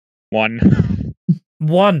 1.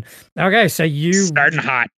 1. Okay, so you Starting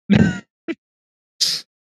hot.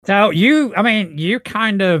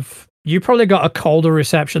 you probably got a colder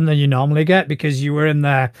reception than you normally get because you were in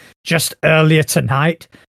there just earlier tonight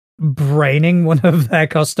braining one of their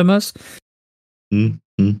customers.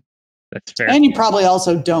 Mm-hmm. That's fair. And you probably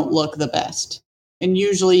also don't look the best. And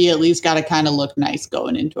usually you at least got to kind of look nice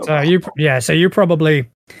going into a So you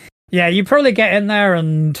probably get in there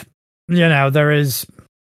and there is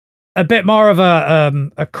a bit more of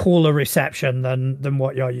a cooler reception than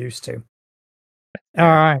what you're used to.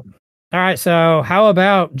 All right. So how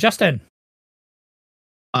about Justin?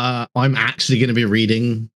 I'm actually going to be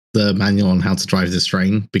reading the manual on how to drive this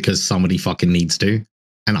train because somebody fucking needs to,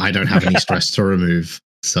 and I don't have any stress to remove.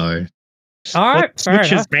 So, all right,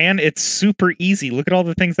 switches, man. It's super easy. Look at all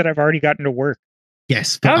the things that I've already gotten to work.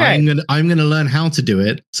 Yes, but okay. I'm gonna learn how to do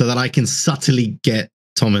it so that I can subtly get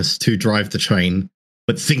Thomas to drive the train,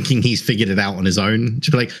 but thinking he's figured it out on his own.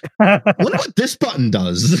 Just be like, wonder what this button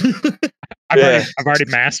does. I've already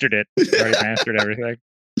mastered it. I've already mastered everything.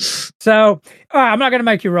 So, I'm not going to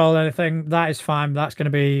make you roll anything. That is fine. That's going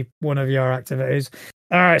to be one of your activities.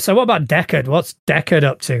 All right. So, what about Deckard? What's Deckard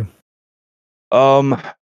up to?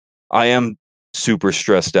 I am super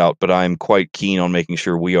stressed out, but I'm quite keen on making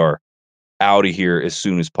sure we are out of here as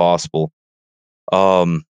soon as possible.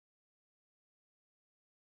 I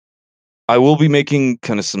will be making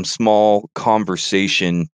kind of some small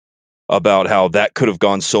conversation about how that could have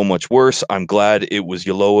gone so much worse. I'm glad it was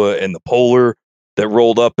Yaloa and the Polar that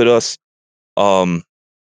rolled up at us. I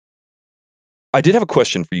did have a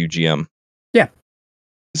question for you, GM. Yeah.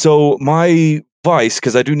 So my vice,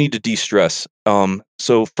 because I do need to de-stress.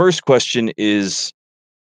 So first question is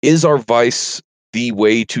our vice the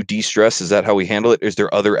way to de-stress? Is that how we handle it? Is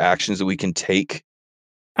there other actions that we can take?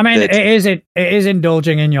 I mean, it is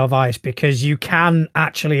indulging in your vice because you can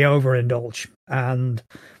actually overindulge, and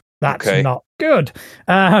that's not good.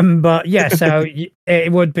 But yeah, so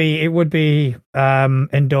it would be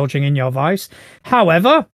indulging in your vice.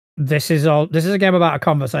 However, this is a game about a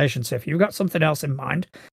conversation. So if you've got something else in mind,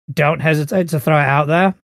 don't hesitate to throw it out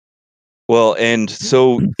there. Well, and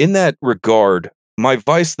so in that regard, my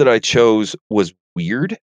vice that I chose was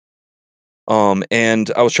weird.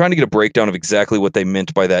 And I was trying to get a breakdown of exactly what they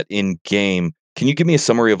meant by that in game. Can you give me a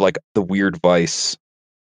summary of like the weird vice?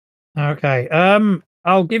 Okay.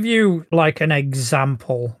 I'll give you like an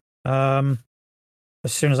example. As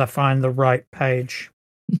soon as I find the right page.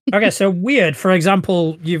 Okay, so weird. For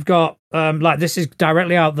example, you've got like this is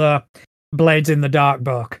directly out the Blades in the Dark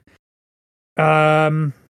book.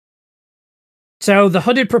 So the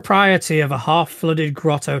hooded propriety of a half-flooded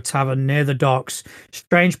grotto tavern near the docks,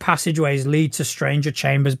 strange passageways lead to stranger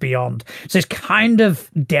chambers beyond. So it's kind of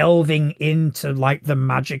delving into like the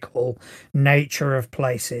magical nature of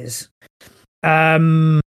places.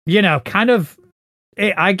 Kind of.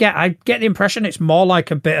 I get the impression it's more like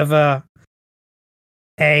a bit of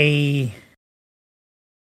a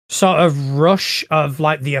sort of rush of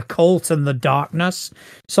like the occult and the darkness,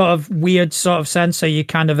 sort of weird sort of sense. So you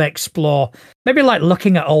kind of explore, maybe like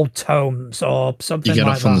looking at old tomes or something. You get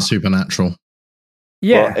like off on the supernatural.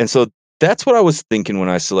 Yeah, well, and so that's what I was thinking when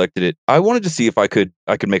I selected it. I wanted to see if I could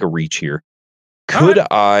make a reach here. Could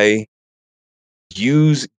I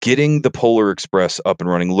use getting the Polar Express up and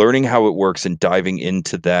running, learning how it works, and diving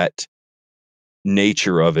into that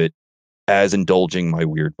nature of it as indulging my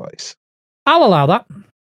weird vice? I'll allow that.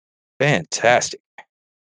 Fantastic.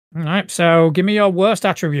 All right, so give me your worst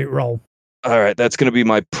attribute roll. All right, that's going to be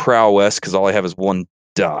my prowess because all I have is 1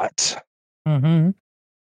 dot. Mm-hmm.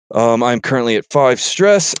 I'm currently at 5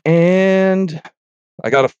 stress, and I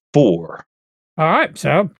got a 4. All right,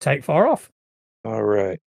 so take 4 off. All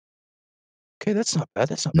right. Okay, that's not bad.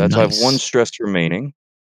 That's not bad. Nice. So I have 1 stress remaining.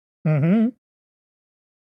 Mm-hmm.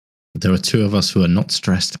 There are 2 of us who are not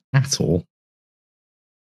stressed at all.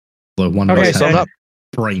 Though one Okay, of us so has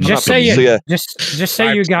brain. Just so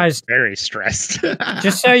you guys very stressed.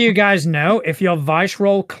 Just so you guys know, if your vice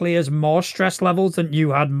roll clears more stress levels than you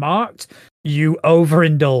had marked, you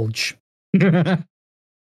overindulge. Yeah,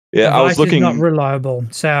 I was looking. Is not reliable,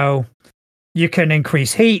 so you can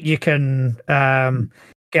increase heat. You can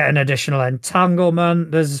get an additional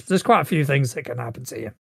entanglement. There's quite a few things that can happen to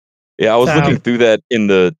you. Yeah, I was looking through that in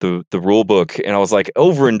the rule book, and I was like,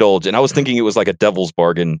 overindulge. And I was thinking it was like a devil's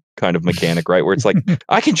bargain kind of mechanic, right? Where it's like,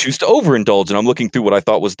 I can choose to overindulge. And I'm looking through what I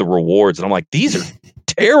thought was the rewards, and I'm like, these are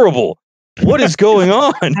terrible. What is going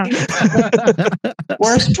on?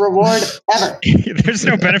 Worst reward ever. There's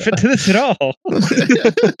no benefit to this at all.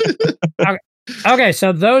 Okay,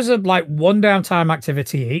 so those are like one downtime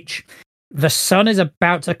activity each. The sun is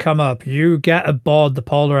about to come up. You get aboard the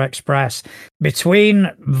Polar Express. Between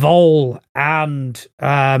Vol and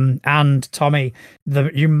Tommy,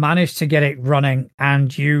 you manage to get it running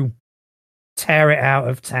and you tear it out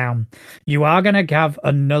of town. You are going to have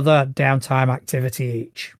another downtime activity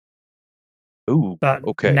each. Ooh, But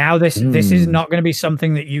okay. now this is not going to be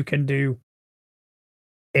something that you can do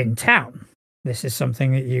in town. This is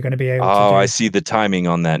something that you're going to be able to do. Oh, I see the timing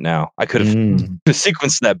on that now. I could have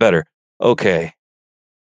sequenced that better. Okay.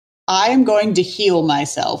 I am going to heal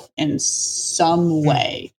myself in some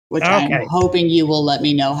way, which I'm hoping you will let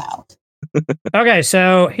me know how. Okay,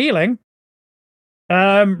 so healing.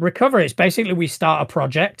 Recovery. It's basically we start a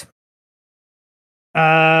project.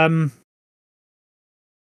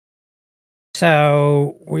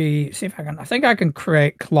 So we see if I think I can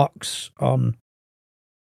create clocks on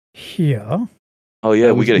here. Oh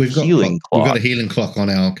yeah, we get a healing clock. We've got a healing clock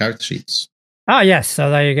on our character sheets. Ah, yes.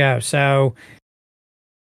 So there you go. So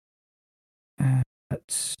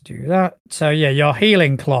let's do that. So yeah, your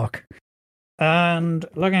healing clock. And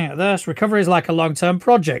looking at this, recovery is like a long-term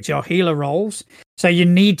project. Your healer rolls. So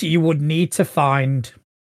you would need to find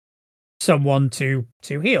someone to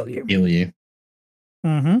heal you. Heal you.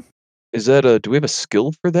 Mm-hmm. Is that do we have a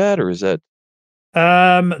skill for that, or is that?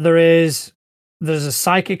 There's a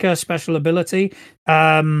Psychica special ability.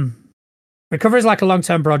 Recovery is like a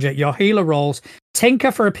long-term project. Your healer rolls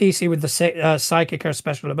tinker for a PC with the Psychica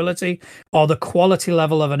special ability or the quality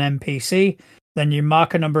level of an NPC. Then you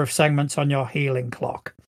mark a number of segments on your healing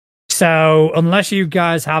clock. So unless you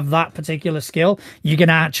guys have that particular skill, you're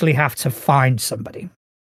gonna actually have to find somebody.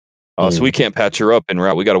 Oh, so we can't patch her up en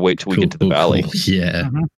route. We got to wait till we get to the valley. Cool. Yeah.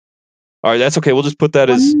 Mm-hmm. All right, that's okay. We'll just put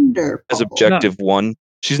that as objective one.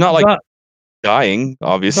 She's not like dying,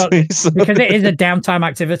 obviously. Because it is a downtime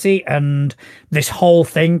activity and this whole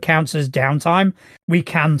thing counts as downtime, we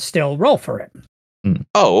can still roll for it.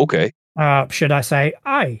 Oh, okay. Should I say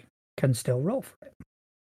I can still roll for it?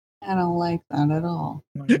 I don't like that at all.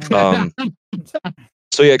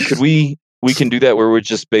 So yeah, we can do that where we're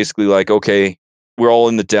just basically like, okay, we're all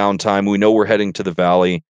in the downtime. We know we're heading to the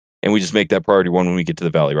valley. And we just make that priority one when we get to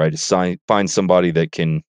the valley, right? Just find somebody that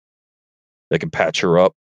can patch her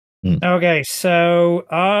up. Okay, so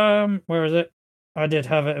where is it? I did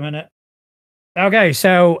have it a minute. Okay,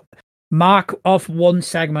 so mark off one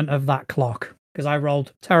segment of that clock because I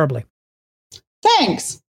rolled terribly.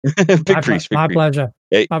 Thanks. Big priest. Pleasure.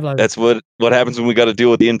 Hey, my pleasure. That's what happens when we got to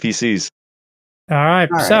deal with the NPCs. All right.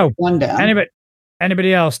 So one down.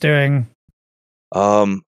 Anybody else doing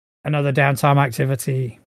another downtime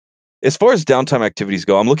activity? As far as downtime activities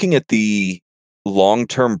go, I'm looking at the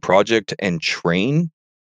long-term project and train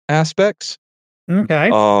aspects. Okay.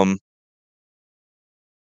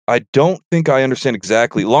 I don't think I understand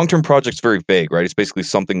exactly. Long-term project's very vague, right? It's basically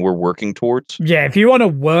something we're working towards. Yeah, if you want to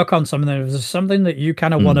work on something, if there's something that you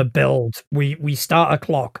kind of want to build, we start a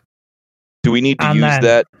clock. Do we need to use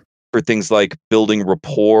that for things like building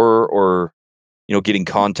rapport or, getting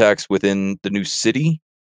contacts within the new city?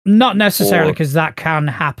 Not necessarily, because that can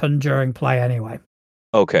happen during play anyway.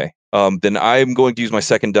 Okay. Then I'm going to use my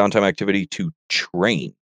second downtime activity to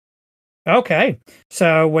train. Okay.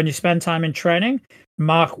 So when you spend time in training,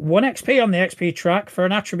 mark 1 XP on the XP track for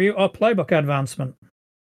an attribute or playbook advancement.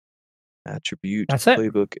 Attribute. That's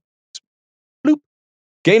playbook. Bloop.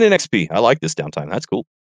 Gain an XP. I like this downtime. That's cool.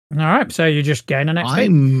 All right. So you just gain an XP.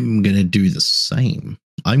 I'm going to do the same.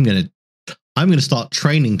 I'm going to start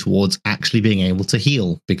training towards actually being able to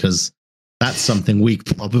heal because that's something we're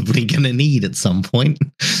probably going to need at some point.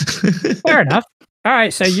 Fair enough. All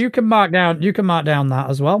right. So you can mark down that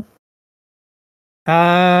as well.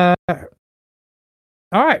 All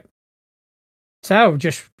right. So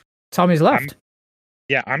just Tommy's left.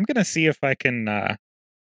 I'm going to see if I can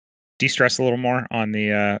de-stress a little more on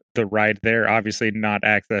the ride there. Obviously not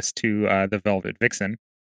access to the Velvet Vixen,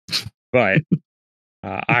 but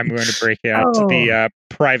I'm going to break out the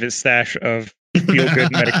private stash of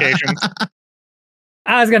feel-good medications.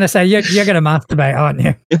 I was going to say, you're going to masturbate, aren't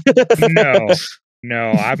you?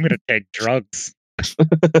 No, I'm going to take drugs.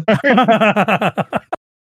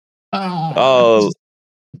 Oh,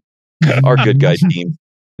 our good guy team.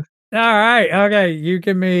 All right. Okay. You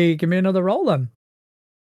give me another roll then.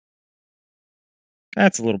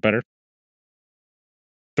 That's a little better.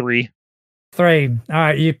 3. All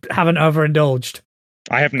right. You haven't overindulged.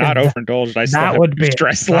 I have not overindulged. I still have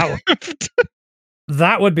stress left.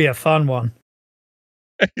 That would be a fun one.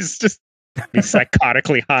 It's just Be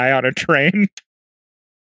psychotically high on a train.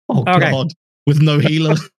 Oh Okay. God, with no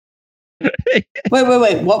healer. Wait.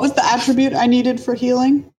 What was the attribute I needed for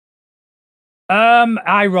healing?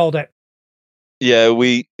 I rolled it. Yeah,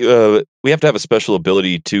 we have to have a special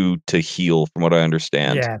ability to heal, from what I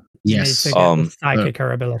understand. Yeah. You Yes. need to get the psychic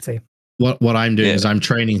ability. What I'm doing Yeah. is I'm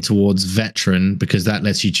training towards veteran because that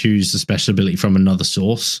lets you choose the special ability from another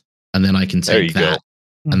source, and then I can There you take that,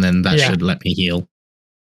 and then that Yeah. should let me heal.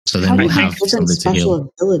 So then How do we'll you have different something to special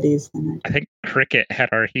heal. abilities? Then I think Cricket had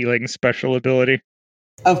our healing special ability.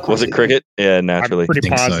 of course. Was it Cricket? Yeah, I'm naturally. I pretty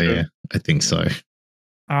think so. positive. Yeah, I think so.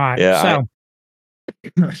 All right. Yeah,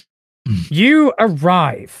 So you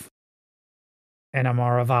arrive in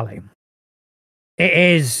Amora Valley. It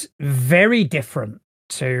is very different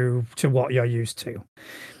to what you're used to.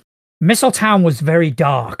 Mistletown was very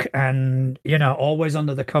dark and, always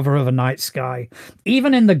under the cover of a night sky.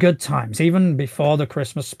 Even in the good times, even before the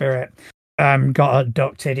Christmas spirit got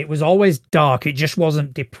abducted, it was always dark. It just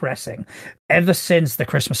wasn't depressing. Ever since the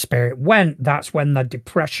Christmas spirit went, that's when the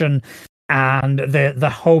depression and the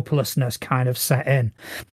hopelessness kind of set in.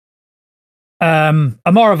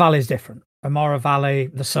 Amora Valley is different. Amora Valley,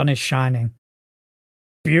 the sun is shining.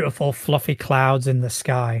 Beautiful, fluffy clouds in the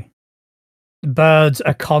sky. Birds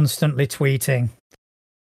are constantly tweeting.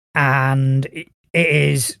 And it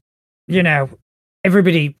is,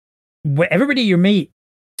 everybody you meet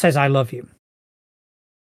says, I love you.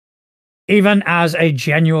 Even as a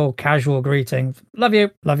genuine, casual greeting, love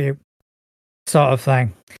you, sort of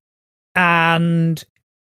thing. And,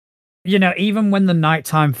 even when the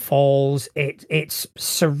nighttime falls, it's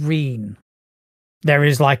serene. There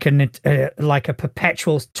is like a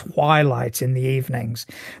perpetual twilight in the evenings,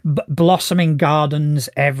 blossoming gardens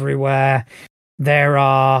everywhere. There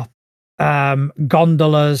are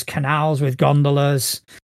gondolas, canals with gondolas,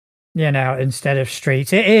 instead of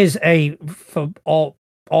streets. It is for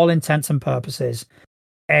all intents and purposes,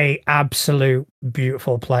 a absolute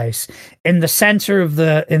beautiful place. In the center of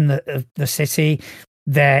the city,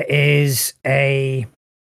 there is a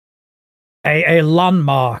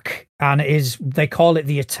landmark, and they call it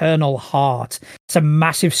the Eternal Heart. It's a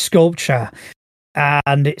massive sculpture,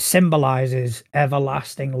 and it symbolizes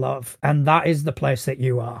everlasting love, and that is the place that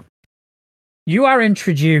you are. You are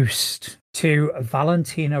introduced to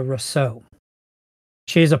Valentina Rousseau.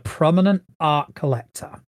 She is a prominent art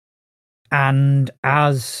collector, and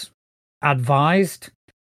as advised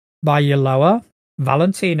by Yoloa,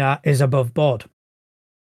 Valentina is above board.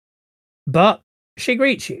 But she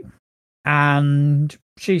greets you. And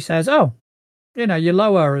she says, oh,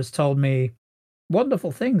 Yoloa has told me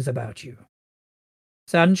wonderful things about you.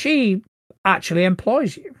 And she actually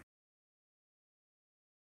employs you.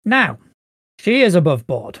 Now, she is above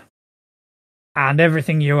board. And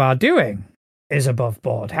everything you are doing is above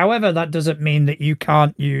board. However, that doesn't mean that you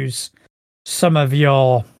can't use some of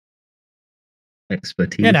your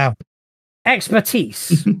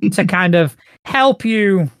expertise to kind of help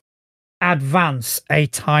you advance a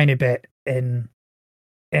tiny bit in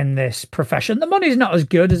this profession. The money's not as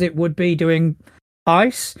good as it would be doing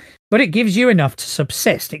ice, but it gives you enough to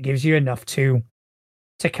subsist. It gives you enough to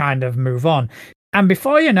kind of move on. And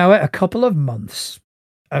before you know it, a couple of months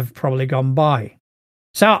have probably gone by.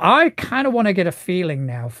 So I kind of want to get a feeling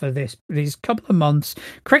now for these couple of months.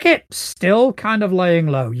 Cricket still kind of laying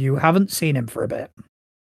low. You haven't seen him for a bit.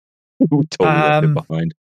 Totally left it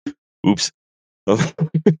behind. Oops.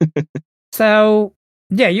 So,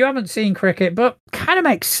 yeah, you haven't seen Cricket, but kind of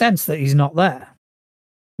makes sense that he's not there.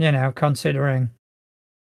 Considering.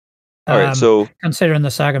 All right, so considering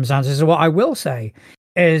the circumstances, what I will say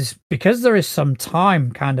is because there is some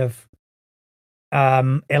time kind of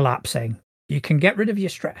elapsing, you can get rid of your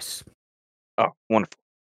stress. Oh, wonderful.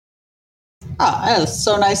 Oh, that's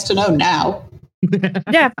so nice to know now.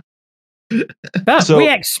 Yeah. But we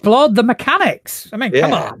explored the mechanics. I mean,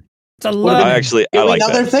 come on. It's a learning. I like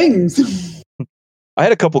other that. things. I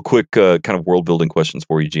had a couple quick kind of world building questions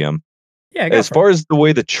for you, GM. Yeah, as far as the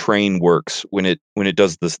way the train works when it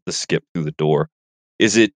does the skip through the door,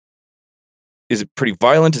 is it pretty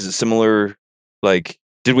violent? Is it similar? Like,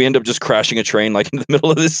 did we end up just crashing a train like in the middle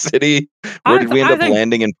of this city? Or did we end up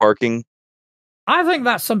landing and parking? I think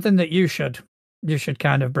that's something that you should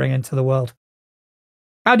kind of bring into the world.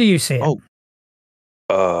 How do you see it?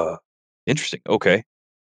 Oh, interesting. Okay.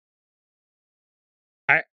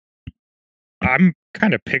 I'm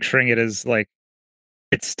kind of picturing it as like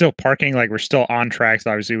it's still parking, like we're still on tracks.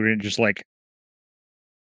 Obviously, we didn't just like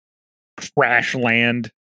crash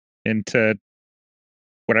land into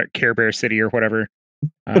whatever Care Bear City or whatever.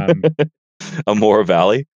 Amora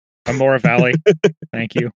Valley. Amora Valley.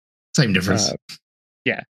 Thank you. Same difference.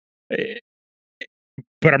 Yeah.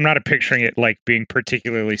 but I'm not picturing it like being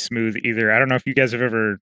particularly smooth either. I don't know if you guys have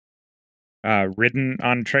ever ridden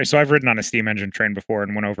on train. So I've ridden on a steam engine train before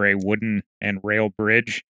and went over a wooden and rail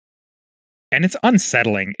bridge. And it's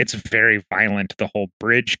unsettling. It's very violent. The whole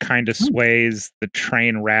bridge kind of sways. The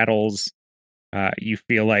train rattles. You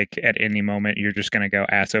feel like at any moment you're just going to go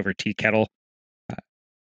ass over tea kettle.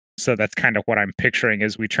 So that's kind of what I'm picturing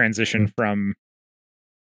as we transition from,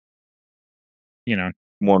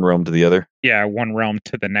 one realm to the other. Yeah, one realm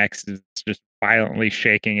to the next. It's just violently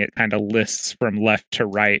shaking. It kind of lists from left to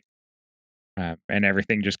right. And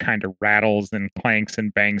everything just kind of rattles and clanks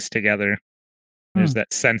and bangs together. There's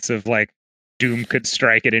that sense of like doom could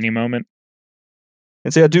strike at any moment.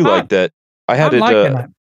 And see, I do like that. I had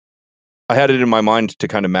it in my mind to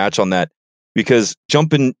kind of match on that, because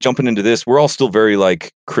jumping into this, we're all still very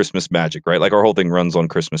like Christmas magic, right? Like our whole thing runs on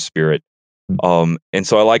Christmas spirit. And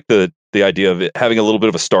so I like the idea of it having a little bit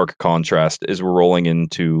of a stark contrast as we're rolling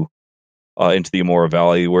into the Amora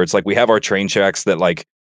Valley, where it's like we have our train tracks that like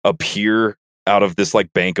appear out of this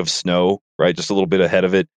like bank of snow, right? Just a little bit ahead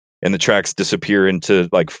of it. And the tracks disappear into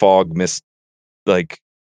like fog, mist, like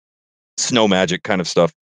snow magic kind of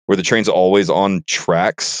stuff, where the train's always on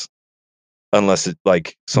tracks unless it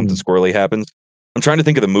like something squirrely happens. I'm trying to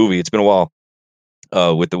think of the movie. It's been a while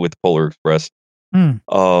with the Polar Express.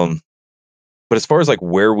 But as far as like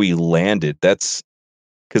where we landed, that's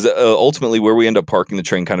because ultimately where we end up parking the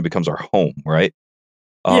train kind of becomes our home, right?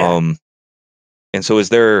 And so is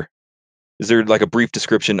there like a brief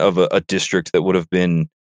description of a district that would have been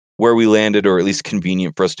where we landed, or at least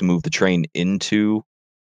convenient for us to move the train into?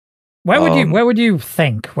 Where would you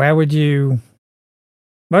think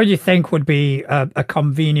would be a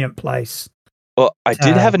convenient place? Well, I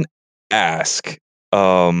did have an ask.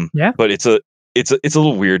 But it's a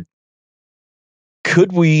little weird.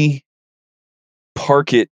 Could we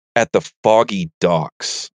park it at the Foggy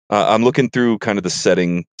Docks? I'm looking through kind of the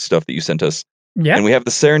setting stuff that you sent us. Yeah. And we have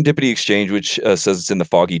the Serendipity Exchange, which says it's in the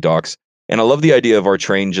Foggy Docks. And I love the idea of our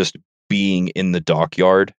train just being in the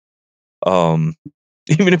dockyard. Even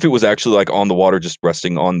if it was actually like on the water, just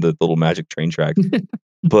resting on the little magic train track.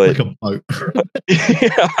 But like a boat.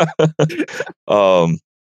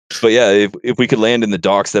 But yeah, if we could land in the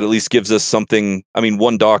docks, that at least gives us something. I mean,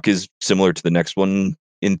 one dock is similar to the next one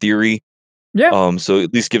in theory. Yeah. So it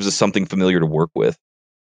at least gives us something familiar to work with.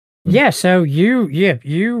 Yeah. So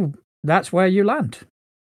you that's where you land.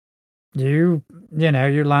 You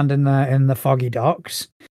land in the Foggy Docks,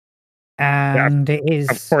 and it is.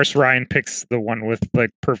 Of course, Ryan picks the one with like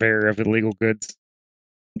purveyor of illegal goods.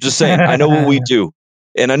 Just saying, I know what we do.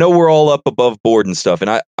 And I know we're all up above board and stuff,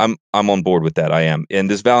 and I'm on board with that. I am. And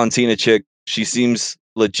this Valentina chick, she seems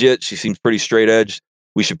legit. She seems pretty straight edge.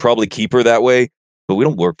 We should probably keep her that way, but we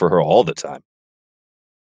don't work for her all the time.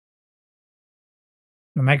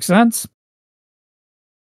 That makes sense.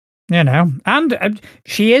 And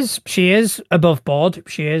she is above board.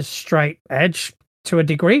 She is straight edge to a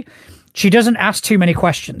degree. She doesn't ask too many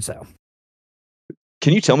questions, though.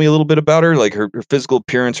 Can you tell me a little bit about her, like her physical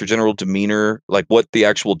appearance, her general demeanor, like what the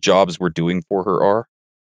actual jobs we're doing for her are?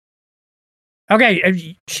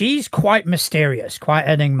 Okay, she's quite mysterious, quite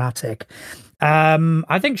enigmatic.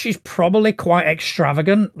 I think she's probably quite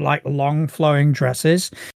extravagant, like long flowing dresses.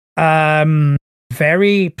 Very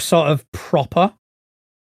sort of proper.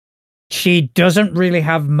 She doesn't really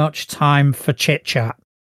have much time for chit chat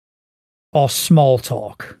or small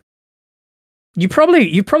talk. You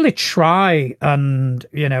probably try and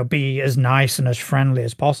be as nice and as friendly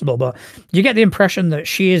as possible, but you get the impression that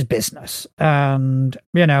she is business, and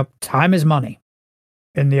time is money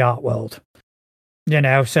in the art world.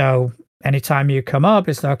 So anytime you come up,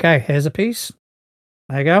 it's like, okay, here's a piece.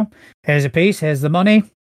 There you go. Here's a piece. Here's the money.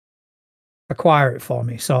 Acquire it for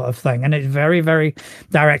me, sort of thing. And it's very, very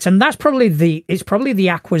direct. And that's probably the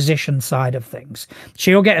acquisition side of things.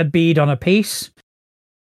 She'll get a bead on a piece.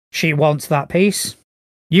 She wants that piece.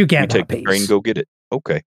 You get that piece. The train, go get it.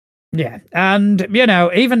 Okay. Yeah. And,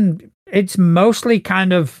 even it's mostly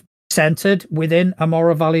kind of centered within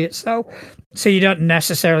Amora Valley itself. So you don't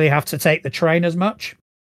necessarily have to take the train as much.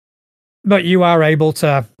 But you are able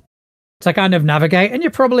to kind of navigate, and you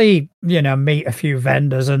probably, meet a few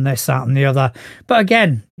vendors and this, that, and the other. But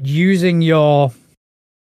again, using your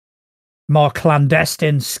more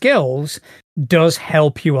clandestine skills does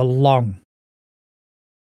help you along.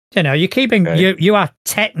 You're keeping you are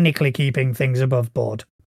technically keeping things above board.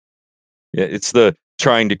 Yeah, it's the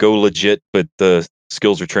trying to go legit, but the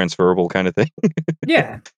skills are transferable kind of thing.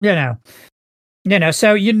 Yeah,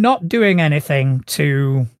 so you're not doing anything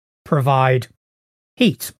to provide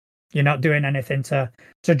heat. You're not doing anything to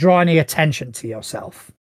draw any attention to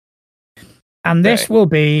yourself. And this Okay. will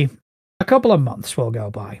be a couple of months will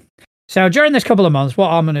go by. So during this couple of months,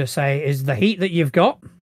 what I'm going to say is the heat that you've got,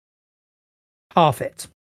 half it.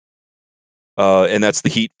 And that's the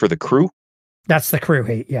heat for the crew. That's the crew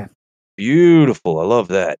heat, yeah. Beautiful. I love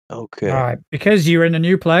that. Okay. All right. Because you're in a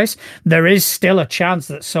new place, there is still a chance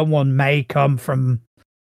that someone may come from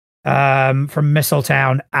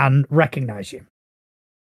Mistletown and recognize you.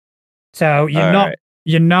 So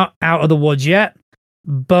you're not out of the woods yet,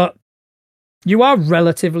 but you are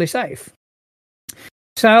relatively safe.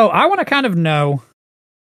 So I want to kind of know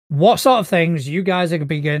what sort of things you guys are going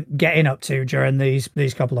to be getting up to during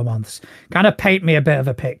these couple of months. Kind of paint me a bit of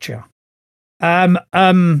a picture.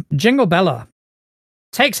 Jingle Bella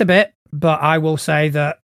takes a bit, but I will say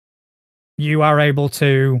that you are able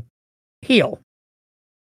to heal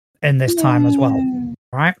in this time as well.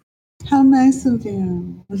 Right? How nice of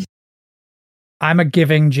you. I'm a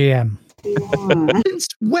giving GM. Since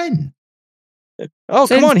when? Oh,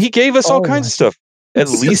 come on. He gave us all kinds of stuff. At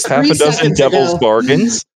least half a 3 dozen seconds devil's ago.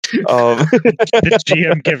 bargains. The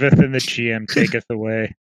GM giveth and the GM taketh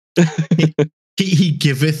away. He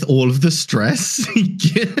giveth all of the stress.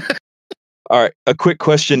 All right, a quick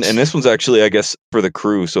question, and this one's actually, I guess, for the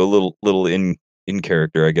crew, so a little in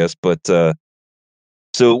character, I guess. But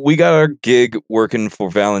so we got our gig working for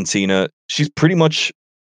Valentina. She's pretty much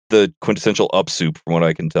the quintessential upsup, from what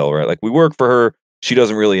I can tell, right? Like, we work for her. She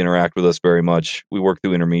doesn't really interact with us very much. We work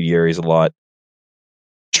through intermediaries a lot.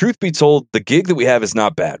 Truth be told, the gig that we have is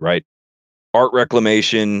not bad, right? Art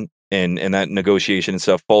reclamation and that negotiation and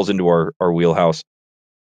stuff falls into our wheelhouse.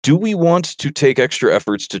 Do we want to take extra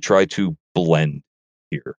efforts to try to blend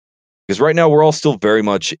here? Because right now we're all still very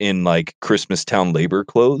much in like Christmas town labor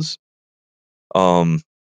clothes.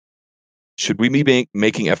 Should we be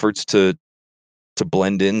making efforts to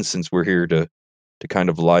blend in since we're here to kind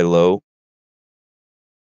of lie low?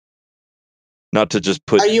 Not to just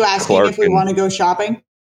put. Are you asking Clark if we want to go shopping?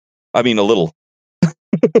 I mean, a little.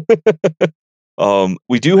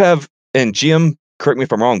 We do have, and GM, correct me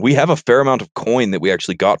if I'm wrong, we have a fair amount of coin that we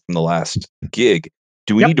actually got from the last gig.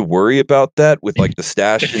 Do we need to worry about that with like the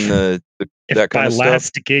stash and the that kind of stuff? By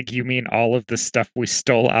last gig, you mean all of the stuff we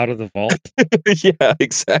stole out of the vault? Yeah,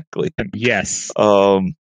 exactly. Yes.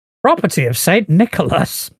 Property of Saint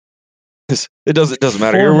Nicholas. It doesn't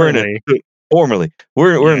matter. Here we're in it. Formerly,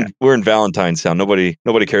 we're in Valentine's Town. Nobody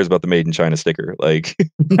cares about the Made in China sticker. Like,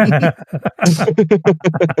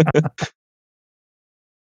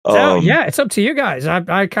 so yeah, it's up to you guys.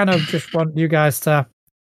 I kind of just want you guys to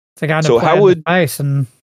kind of. So how would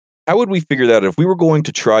we figure that out? If we were going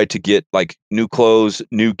to try to get like new clothes,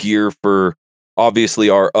 new gear for obviously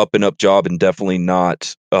our up and up job, and definitely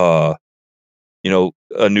not a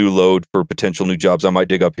new load for potential new jobs I might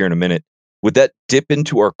dig up here in a minute. Would that dip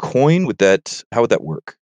into our coin? How would that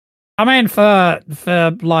work? I mean, for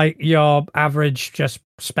like your average, just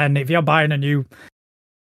spend, if you're buying a new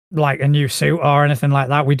suit or anything like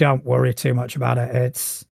that, we don't worry too much about it.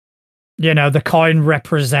 It's, the coin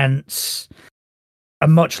represents a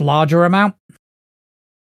much larger amount.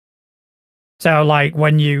 So like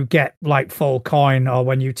when you get like full coin or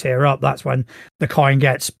when you tier up, that's when the coin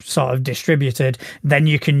gets sort of distributed. Then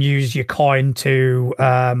you can use your coin to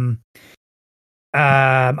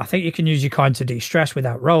I think you can use your coin to de-stress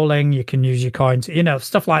without rolling. You can use your coin to,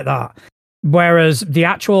 stuff like that. Whereas the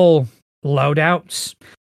actual loadouts,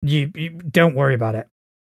 you don't worry about it.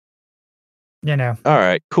 All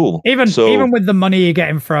right, cool. Even with the money you're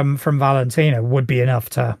getting from Valentina would be enough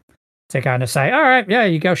to kind of say, all right, yeah,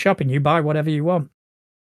 you go shopping, you buy whatever you want.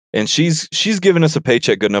 And she's given us a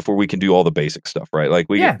paycheck good enough where we can do all the basic stuff, right? Like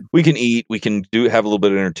we can eat, we can have a little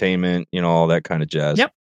bit of entertainment, all that kind of jazz.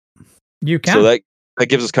 Yep. You can. So that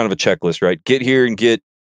gives us kind of a checklist, right? Get here and get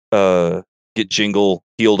Jingle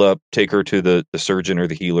healed up, take her to the surgeon or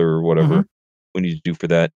the healer or whatever we need to do for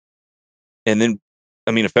that. And then,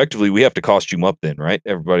 I mean, effectively, we have to costume up then, right?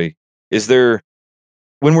 Everybody,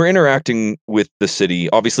 when we're interacting with the city,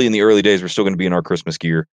 obviously in the early days, we're still going to be in our Christmas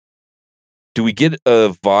gear. Do we get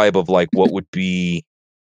a vibe of like what would be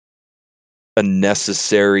a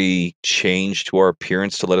necessary change to our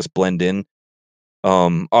appearance to let us blend in?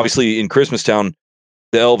 Obviously in Christmas Town,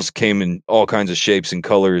 the elves came in all kinds of shapes and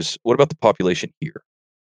colors. What about the population here?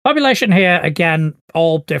 Population here, again,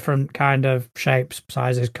 all different kind of shapes,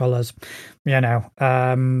 sizes, colors. There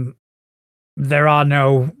are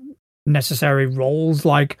no necessary roles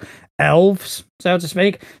like elves, so to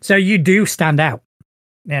speak. So you do stand out.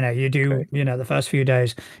 You do, the first few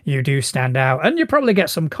days, you do stand out. And you probably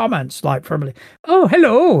get some comments like probably, oh,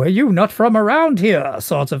 hello, are you not from around here,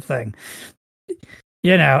 sort of thing.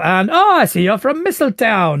 And, oh, I see you're from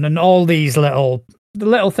Mistletown, and all these little the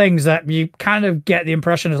little things that you kind of get the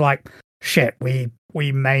impression is like, shit, we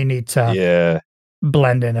may need to Yeah.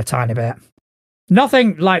 blend in a tiny bit.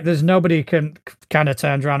 Nothing like there's nobody can kind of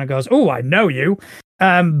turns around and goes, "Oh, I know you,"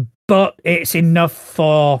 but it's enough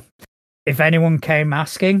for if anyone came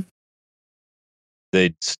asking,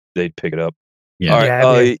 They'd pick it up. Yeah.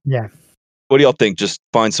 All right. yeah. What do y'all think? Just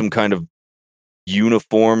find some kind of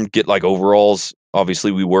uniform, get like overalls.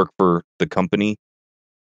 Obviously, we work for the company.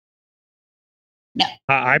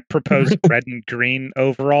 I propose red and green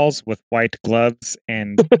overalls with white gloves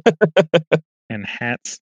and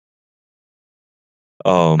hats.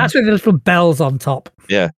 That's with the little bells on top.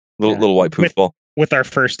 Little white poofball. With our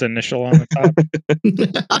first initial on the top.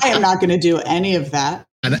 I am not going to do any of that.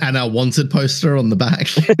 And our wanted poster on the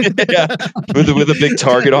back. Yeah, with a big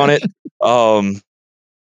target on it.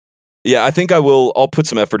 Yeah, I think I'll put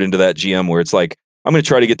some effort into that GM where it's like I'm going to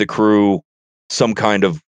try to get the crew some kind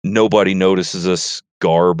of nobody notices us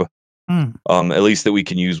garb, at least that we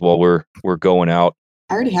can use while we're going out.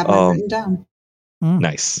 I already have mine written down.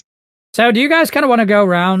 Nice. So, do you guys kind of want to go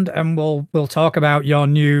around and we'll talk about your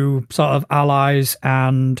new sort of allies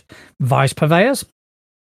and vice purveyors?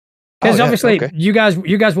 Because obviously, you guys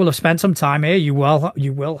will have spent some time here. You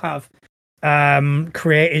will have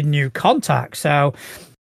created new contacts. So,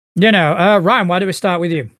 Ryan, why don't we start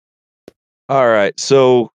with you? All right.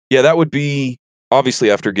 So yeah, that would be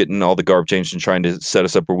obviously after getting all the garb changed and trying to set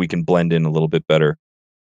us up where we can blend in a little bit better.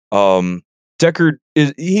 Deckard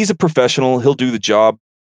he's a professional. He'll do the job.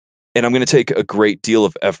 And I'm going to take a great deal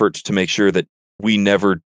of effort to make sure that we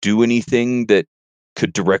never do anything that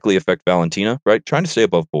could directly affect Valentina, right? Trying to stay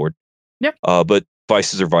above board. Yep. But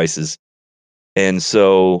vices are vices. And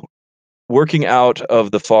so working out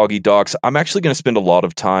of the foggy docks, I'm actually going to spend a lot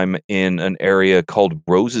of time in an area called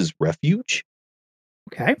Rose's Refuge.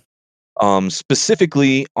 Okay.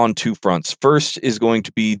 Specifically on two fronts. First is going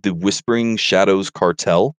to be the Whispering Shadows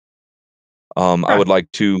Cartel. I would like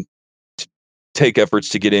to take efforts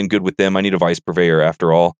to get in good with them. I need a vice purveyor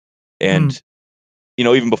after all. And,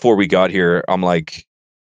 even before we got here, I'm like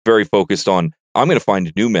very focused on, I'm going to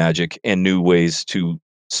find new magic and new ways to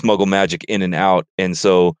smuggle magic in and out. And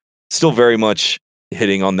so still very much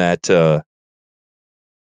hitting on that, that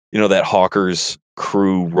Hawker's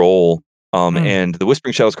crew role. And the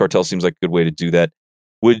Whispering Shadows Cartel seems like a good way to do that.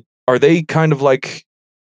 Are they kind of like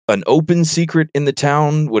an open secret in the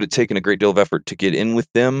town? Would it take a great deal of effort to get in with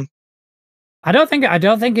them? I don't think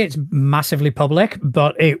it's massively public,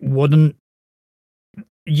 but you wouldn't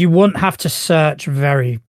have to search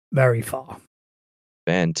very, very far.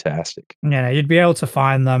 Fantastic. Yeah, you'd be able to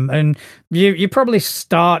find them, and you probably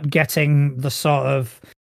start getting the sort of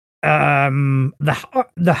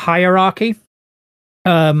the hierarchy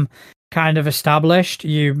kind of established.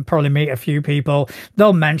 You probably meet a few people.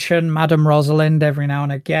 They'll mention Madame Rosalind every now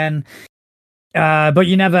and again, but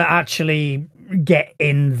you never actually get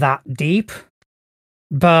in that deep.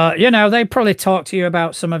 But they probably talk to you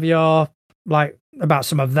about some of about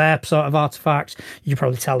some of their sort of artifacts. You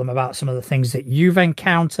probably tell them about some of the things that you've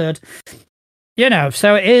encountered.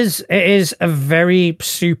 So it is a very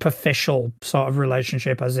superficial sort of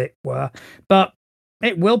relationship, as it were. But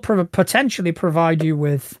it will potentially provide you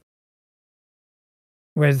with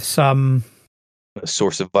some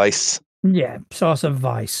source of vice. Yeah, source of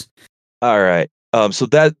vice. All right. So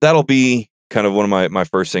that'll be kind of one of my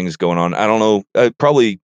first things going on. I don't know.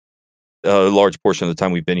 Probably a large portion of the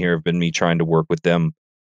time we've been here have been me trying to work with them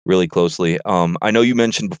really closely. I know you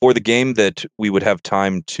mentioned before the game that we would have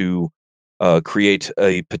time to create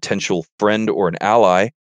a potential friend or an ally.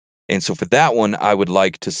 And so for that one, I would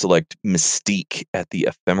like to select Mystique at the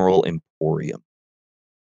Ephemeral Emporium.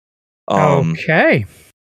 Okay.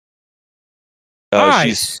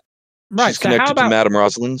 She's connected to Madame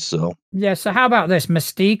Rosalind, so... Yeah, so how about this?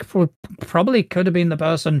 Mystique probably could have been the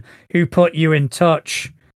person who put you in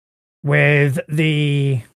touch with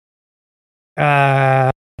the...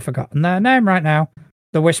 I've forgotten their name right now.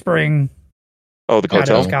 The Whispering... Oh, the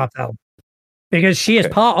cartel? Cartel. Because she is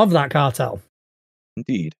part of that cartel.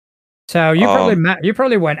 Indeed. So you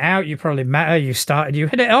probably went out, you probably met her, you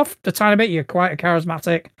hit it off a tiny bit, you're quite a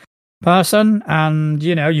charismatic person, and,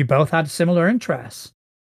 you both had similar interests.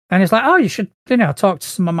 And it's like, oh, you should, talk to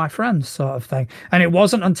some of my friends, sort of thing. And it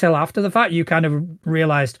wasn't until after the fact you kind of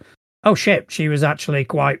realized, oh shit, she was actually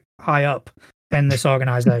quite high up in this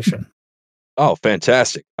organization. Oh,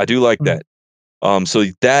 fantastic. I do like that. So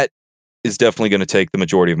that is definitely going to take the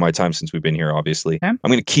majority of my time since we've been here, obviously. I'm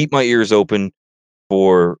going to keep my ears open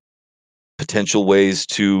for potential ways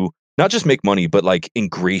to not just make money, but like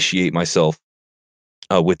ingratiate myself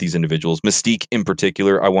with these individuals. Mystique in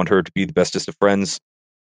particular, I want her to be the bestest of friends.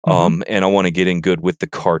 And I want to get in good with the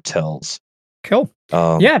cartels. Cool.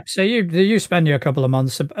 Yeah, so you spend your couple of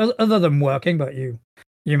months other than working, but you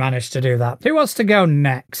managed to do that. Who wants to go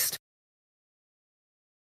next?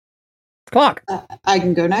 Clark. I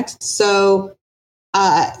can go next. So,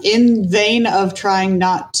 in vein of trying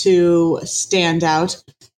not to stand out,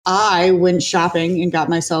 I went shopping and got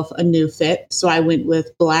myself a new fit. So I went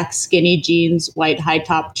with black skinny jeans, white high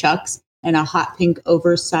top Chucks, and a hot pink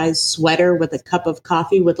oversized sweater with a cup of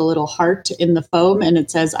coffee with a little heart in the foam, and it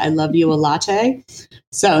says "I love you" a latte.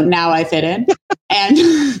 So now I fit in,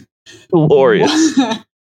 and glorious.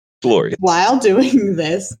 While doing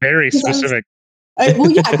this, very specific.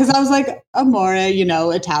 Well, yeah, because I was like, amore,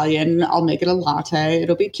 Italian. I'll make it a latte.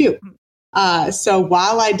 It'll be cute. So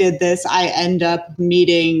while I did this, I end up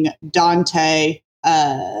meeting Dante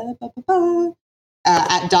at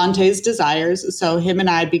Dante's Desires. So him and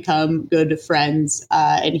I become good friends,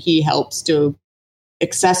 and he helps do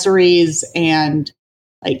accessories and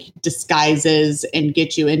like disguises and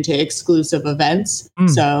get you into exclusive events.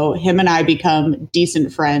 So him and I become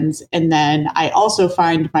decent friends. And then I also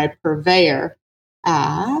find my purveyor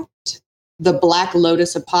at the Black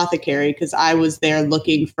Lotus Apothecary because I was there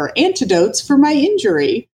looking for antidotes for my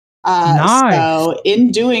injury. Nice. So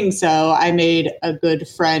in doing so, I made a good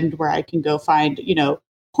friend where I can go find,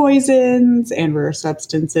 poisons and rare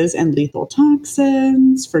substances and lethal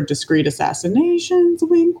toxins for discreet assassinations.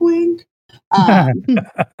 Wink, wink.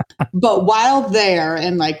 But while there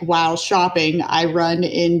and while shopping, I run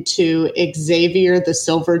into Xavier the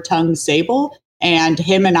Silver-Tongued Sable, and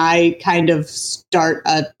him and I kind of start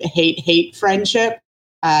a hate friendship.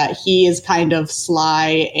 He is kind of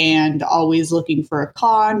sly and always looking for a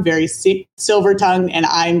con, very silver-tongued, and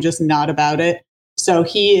I'm just not about it. So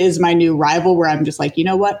he is my new rival where I'm just like, you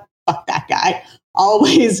know what? Fuck that guy.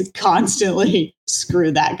 Always constantly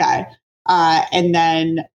screw that guy. And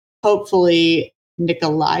then hopefully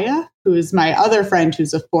Nikolaya, who is my other friend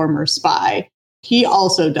who's a former spy, he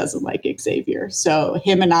also doesn't like Xavier. So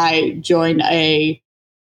him and I join the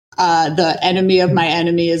enemy of my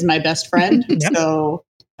enemy is my best friend. Yep. So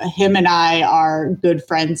him and I are good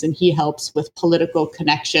friends, and he helps with political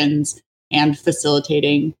connections and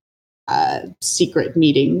facilitating secret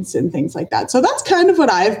meetings and things like that. So that's kind of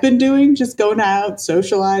what I've been doing, just going out,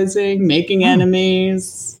 socializing, making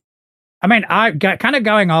enemies. I mean, kind of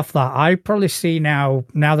going off that, I probably see now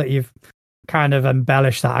that you've kind of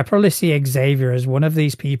embellished that, I probably see Xavier as one of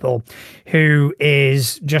these people who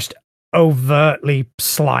is just overtly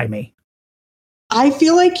slimy. I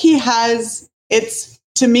feel like he has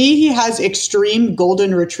extreme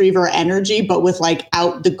golden retriever energy, but with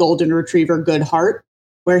out the golden retriever good heart,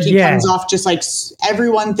 where he comes off just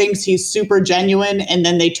everyone thinks he's super genuine, and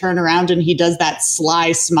then they turn around and he does that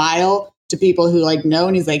sly smile to people who know,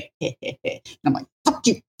 and he's like, hey, hey, hey. And I'm like, fuck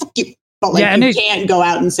you. But you can't go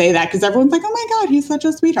out and say that because everyone's like, oh my God, he's such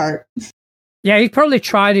a sweetheart. Yeah, he probably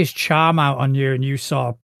tried his charm out on you and you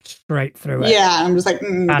saw straight through it. Yeah, I'm just like,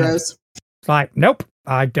 gross. It's like, nope,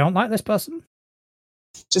 I don't like this person.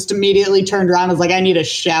 Just immediately turned around and was like, I need a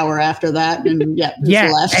shower after that. And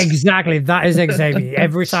left. Exactly. That is Xavier.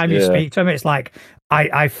 Every time you speak to him, it's like,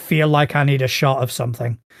 I feel like I need a shot of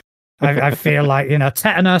something. I feel like,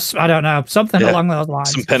 tetanus, I don't know, something along those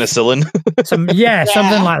lines. Some penicillin.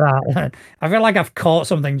 Something like that. I feel like I've caught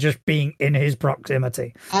something just being in his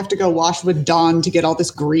proximity. I have to go wash with Dawn to get all this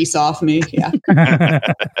grease off me. Yeah.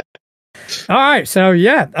 All right. So,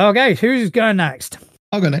 okay. Who's going next?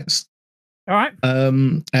 I'll go next. All right.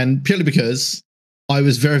 And purely because I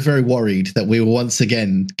was very, very worried that we were once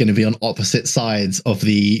again going to be on opposite sides of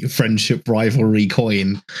the friendship rivalry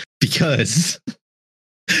coin, because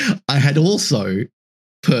I had also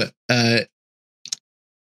put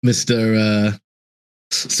Mr.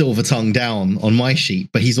 Silver-Tongue down on my sheet,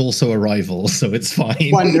 but he's also a rival, so it's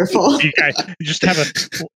fine. Wonderful. You guys just have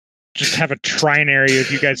a trinary of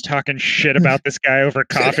you guys talking shit about this guy over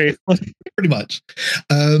coffee. Pretty much.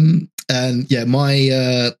 And yeah,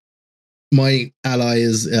 my ally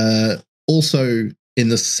is also in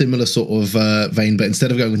the similar sort of vein, but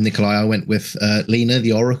instead of going with Nikolai, I went with Lena,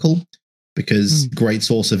 the Oracle, because great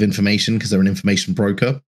source of information, because they're an information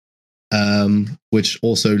broker, which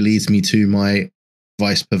also leads me to my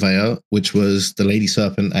vice purveyor, which was the Lady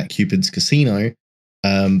Serpent at Cupid's Casino,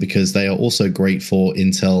 because they are also great for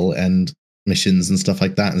intel and missions and stuff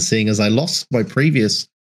like that. And seeing as I lost my previous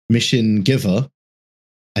mission giver,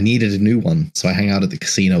 I needed a new one. So I hang out at the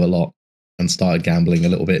casino a lot and started gambling a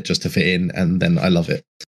little bit just to fit in. And then I love it.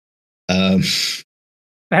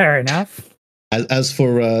 Fair enough. As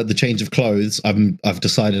for the change of clothes, I've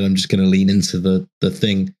decided I'm just going to lean into the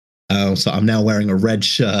thing. So I'm now wearing a red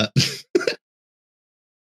shirt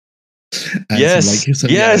and Yes, some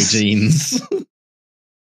yes. yellow jeans.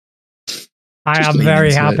 I Just am lean very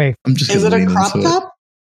into happy. it. I'm just Is it gonna a lean crop into it. top?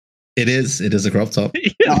 It is a crop top.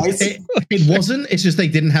 Nice. It wasn't. It's just they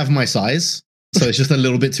didn't have my size, so it's just a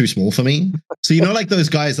little bit too small for me. So like those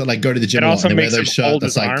guys that like go to the gym It a lot also and they wear makes him those shirts hold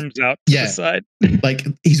that's his like arms out to the side. like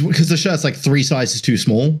he's because the shirt's like 3 sizes too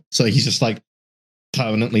small, so he's just like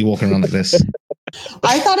permanently walking around like this.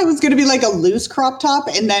 I thought it was going to be like a loose crop top,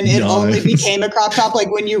 and then it only became a crop top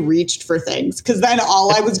like when you reached for things. Because then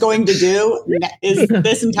all I was going to do is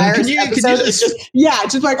this entire episode is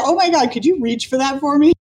just like, oh my god, could you reach for that for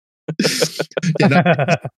me?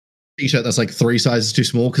 T-shirt that's like 3 sizes too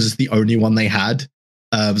small because it's the only one they had.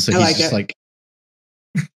 So he's like just it. like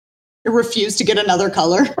I refused to get another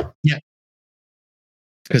color. Yeah,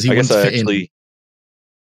 because he I wants guess to I fit in.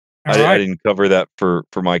 I didn't cover that for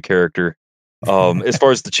my character. As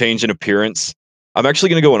far as the change in appearance, I'm actually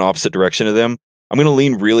going to go in opposite direction of them. I'm going to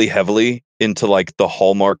lean really heavily into like the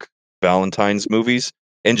Hallmark Valentine's movies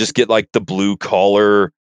and just get like the blue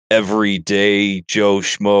collar, everyday Joe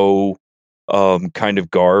Schmo kind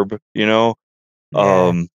of garb, you know?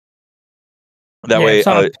 That way,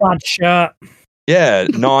 sort of plaid shirt. yeah,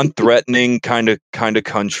 non-threatening kind of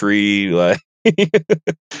country, like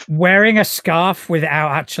wearing a scarf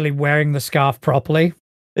without actually wearing the scarf properly.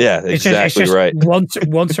 Yeah, exactly it's just right.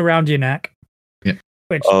 Once around your neck, yeah,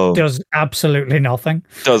 which does absolutely nothing.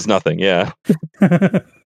 Does nothing, yeah.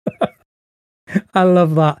 I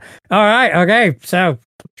love that. All right, okay. So,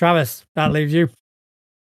 Travis, that leaves you.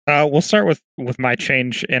 We'll start with my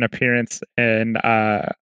change in appearance, and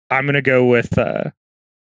I'm gonna go with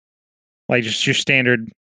like just your standard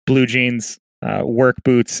blue jeans, work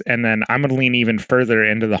boots, and then I'm gonna lean even further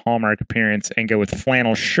into the Hallmark appearance and go with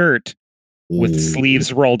flannel shirt with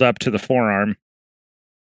sleeves rolled up to the forearm.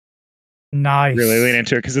 Nice. Really lean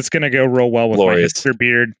into it because it's gonna go real well with Glorious. my hipster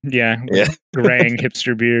beard. Yeah, graying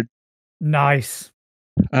hipster beard. Nice.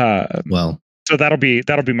 Well, so that'll be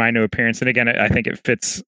my new appearance, and again, I think it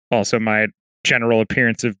fits also my general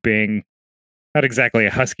appearance of being not exactly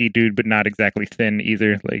a husky dude, but not exactly thin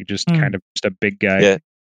either. Like just kind of just a big guy. Yeah,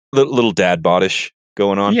 little dad bodish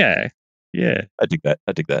going on. Yeah. I dig that.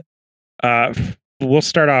 We'll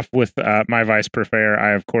start off with my vice purveyor.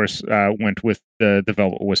 I of course went with the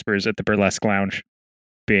Velvet Whispers at the Burlesque Lounge,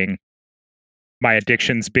 being my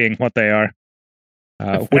addictions being what they are,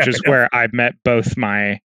 which is where I met both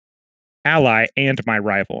my ally and my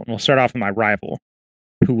rival. And we'll start off with my rival,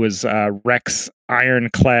 who was Rex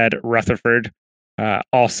Ironclad Rutherford,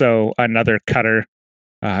 also another cutter,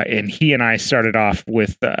 and he and I started off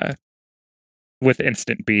with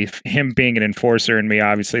instant beef. Him being an enforcer, and me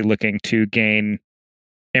obviously looking to gain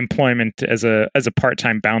employment as a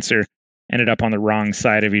part-time bouncer, ended up on the wrong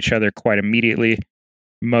side of each other quite immediately,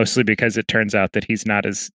 mostly because it turns out that he's not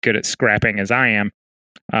as good at scrapping as I am.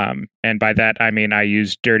 And by that, I mean I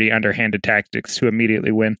used dirty, underhanded tactics to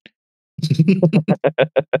immediately win.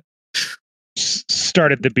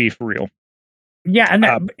 Started the beef real. Yeah,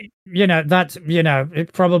 and that's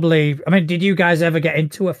it probably. I mean, did you guys ever get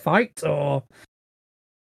into a fight or?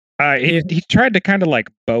 He tried to kind of like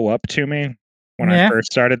bow up to me when I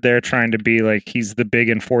first started there, trying to be like he's the big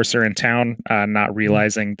enforcer in town, not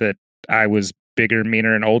realizing that I was bigger,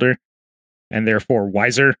 meaner, and older, and therefore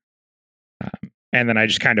wiser. And then I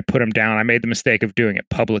just kind of put him down. I made the mistake of doing it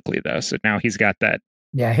publicly, though, so now he's got that.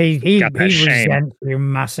 Yeah, he resents you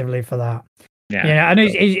massively for that. Yeah, and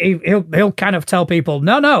he'll kind of tell people,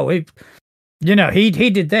 no, he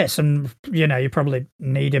did this, and you probably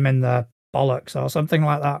need him in the bollocks or something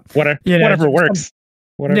like that. Whatever works.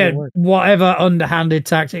 Whatever underhanded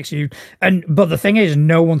tactics but the thing is,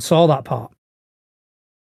 no one saw that part.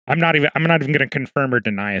 I'm not even going to confirm or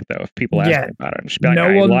deny it though. If people ask me about it, I'm just be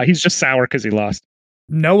like, he's just sour because he lost.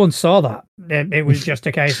 No one saw that. It was just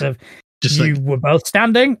a case of you were both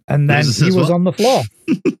standing, and then he was on the floor.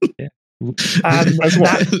 Yeah. This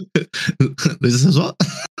is what,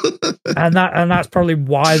 and that's probably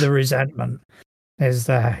why the resentment is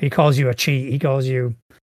there. He calls you a cheat. He calls you,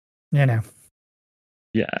 Yeah,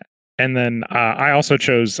 and then I also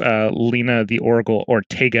chose Lena the Oracle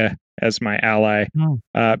Ortega as my ally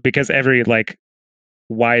because every like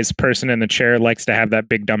wise person in the chair likes to have that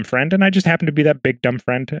big dumb friend, and I just happen to be that big dumb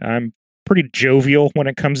friend. I'm pretty jovial when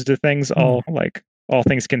it comes to things, all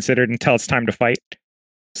things considered, until it's time to fight.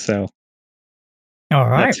 So. All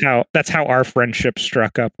right. That's how our friendship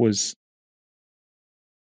struck up, was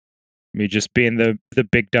me just being the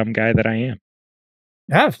big dumb guy that I am.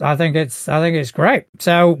 Yeah, I think it's great.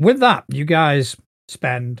 So with that, you guys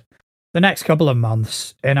spend the next couple of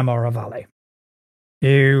months in Amora Valley.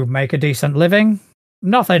 You make a decent living.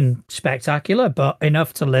 nothing spectacular, but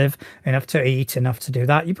enough to live, enough to eat, enough to do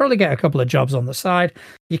that. You probably get a couple of jobs on the side.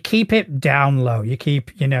 You keep it down low. You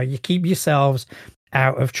keep yourselves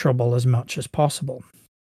out of trouble as much as possible.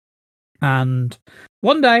 And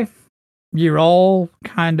one day, you're all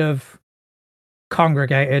kind of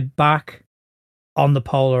congregated back on the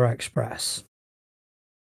Polar Express.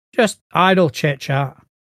 Just idle chit-chat.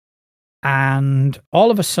 And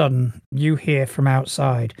all of a sudden, you hear from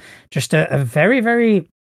outside just a very, very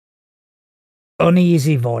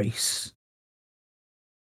uneasy voice.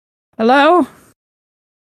 Hello?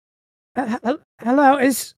 Hello?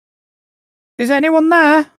 Is anyone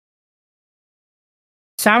there?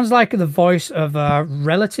 Sounds like the voice of a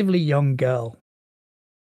relatively young girl.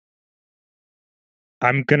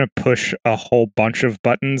 I'm going to push a whole bunch of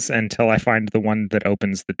buttons until I find the one that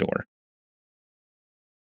opens the door.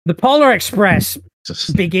 The Polar Express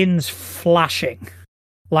begins flashing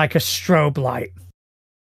like a strobe light.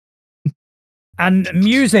 And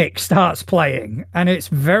music starts playing, and it's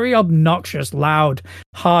very obnoxious, loud,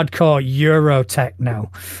 hardcore Euro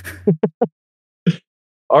techno.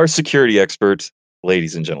 Our security expert,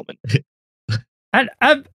 ladies and gentlemen. And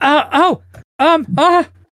the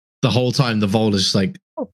whole time the Vol is just like,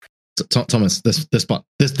 Thomas, this one.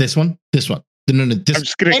 No,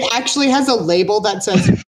 this. It actually has a label that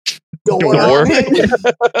says door.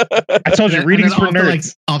 I told you, readings for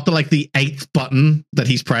nerds. After the 8th button that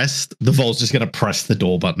he's pressed, the Vol's just gonna press the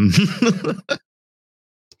door button.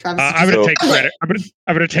 I'm gonna take credit.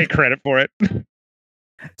 I'm gonna take credit for it.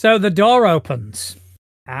 So the door opens,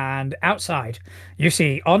 and outside you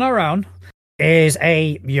see on her own is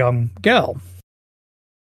a young girl.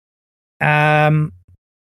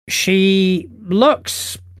 She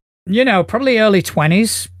looks, probably early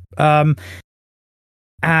 20s.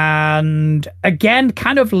 And again,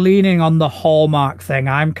 kind of leaning on the Hallmark thing.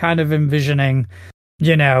 I'm kind of envisioning,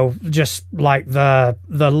 just like the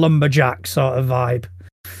lumberjack sort of vibe.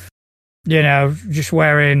 Just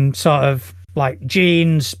wearing sort of like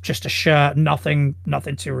jeans, just a shirt, nothing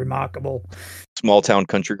too remarkable. Small town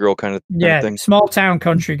country girl kind of thing. Small town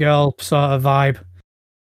country girl sort of vibe.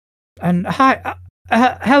 And hi,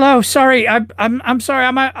 hello. Sorry, I'm sorry.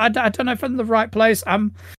 I don't know if I'm in the right place.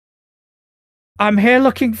 I'm here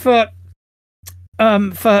looking for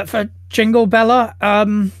Jingle Bella,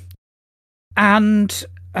 and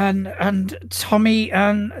Tommy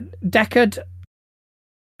and Deckard,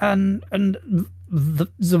 and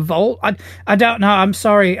the Volt. I don't know. I'm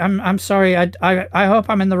sorry. I'm sorry. I hope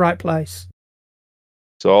I'm in the right place.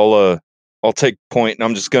 So I'll take point, and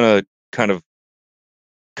I'm just gonna kind of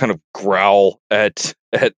growl at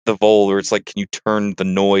the Vol, where it's like, can you turn the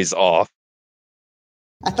noise off?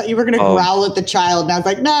 I thought you were going to growl at the child, and I was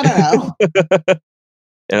like, no.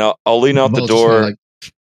 And I'll lean out the door,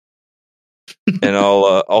 and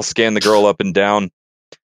I'll scan the girl up and down.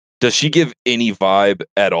 Does she give any vibe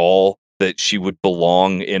at all that she would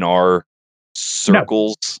belong in our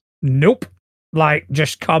circles? Nope. Like,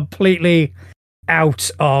 just completely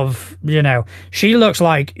out of, she looks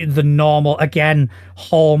like the normal, again,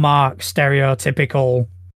 Hallmark stereotypical,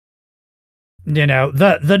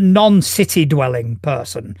 the non-city dwelling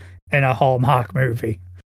person in a Hallmark movie.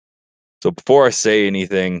 So before I say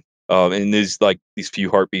anything, and there's like these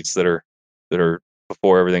few heartbeats that are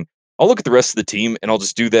before everything, I'll look at the rest of the team, and I'll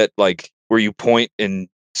just do that, like, where you point and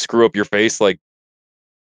screw up your face, like,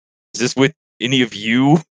 is this with any of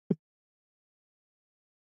you?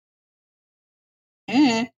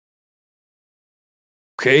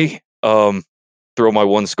 Okay. Throw my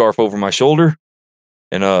one scarf over my shoulder,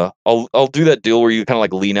 and I'll do that deal where you kind of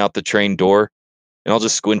like lean out the train door, and I'll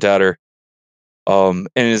just squint at her. And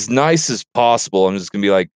as nice as possible, I'm just gonna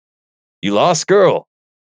be like, "You lost, girl."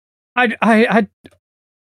 I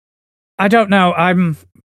don't know. I've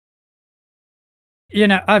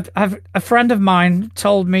a friend of mine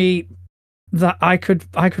told me that I could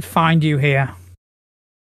find you here,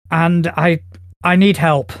 and I need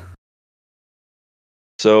help.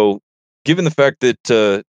 So, given the fact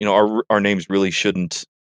that our names really shouldn't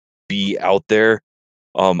be out there,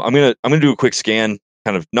 I'm gonna do a quick scan,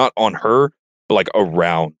 kind of not on her, but like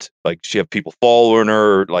around. Like, she have people following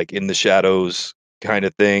her, like in the shadows, kind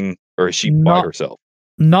of thing, or is she by herself?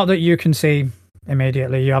 Not that you can see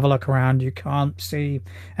immediately. You have a look around. You can't see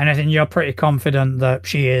anything. You're pretty confident that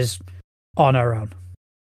she is on her own.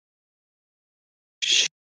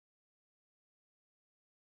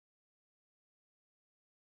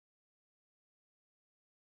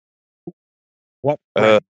 What?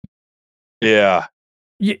 Yeah.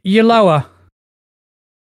 You lower.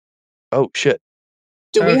 Oh shit.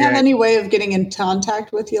 Do we have any way of getting in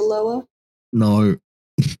contact with Yaloa? No.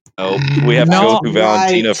 Nope. We have to go through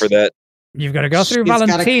Valentina Right. for that. You've got to go through She's gotta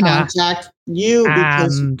Valentina, contact you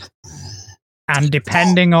because and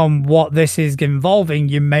depending on what this is involving,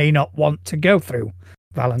 you may not want to go through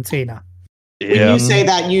Valentina. when Yeah. you say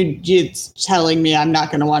that, it's telling me I'm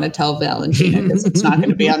not going to want to tell Valentina because it's not going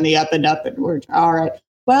to be on the up and up. And we're all right.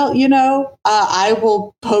 Well, I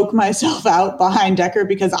will poke myself out behind Decker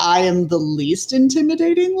because I am the least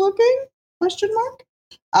intimidating looking, ?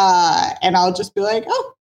 And I'll just be like,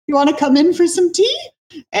 oh, you want to come in for some tea?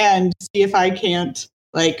 And see if I can't,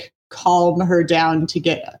 calm her down to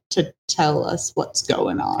get to tell us what's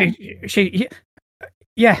going on.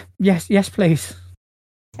 Yes, please.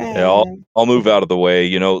 Yeah, I'll move out of the way.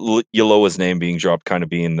 Yoloa's name being dropped kind of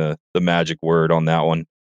being the magic word on that one.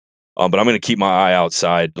 But I'm going to keep my eye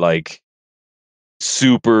outside,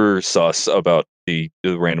 super sus about the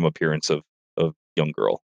random appearance of young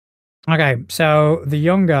girl. Okay, so the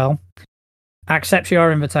young girl accepts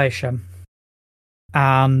your invitation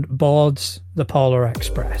and boards the Polar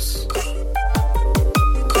Express.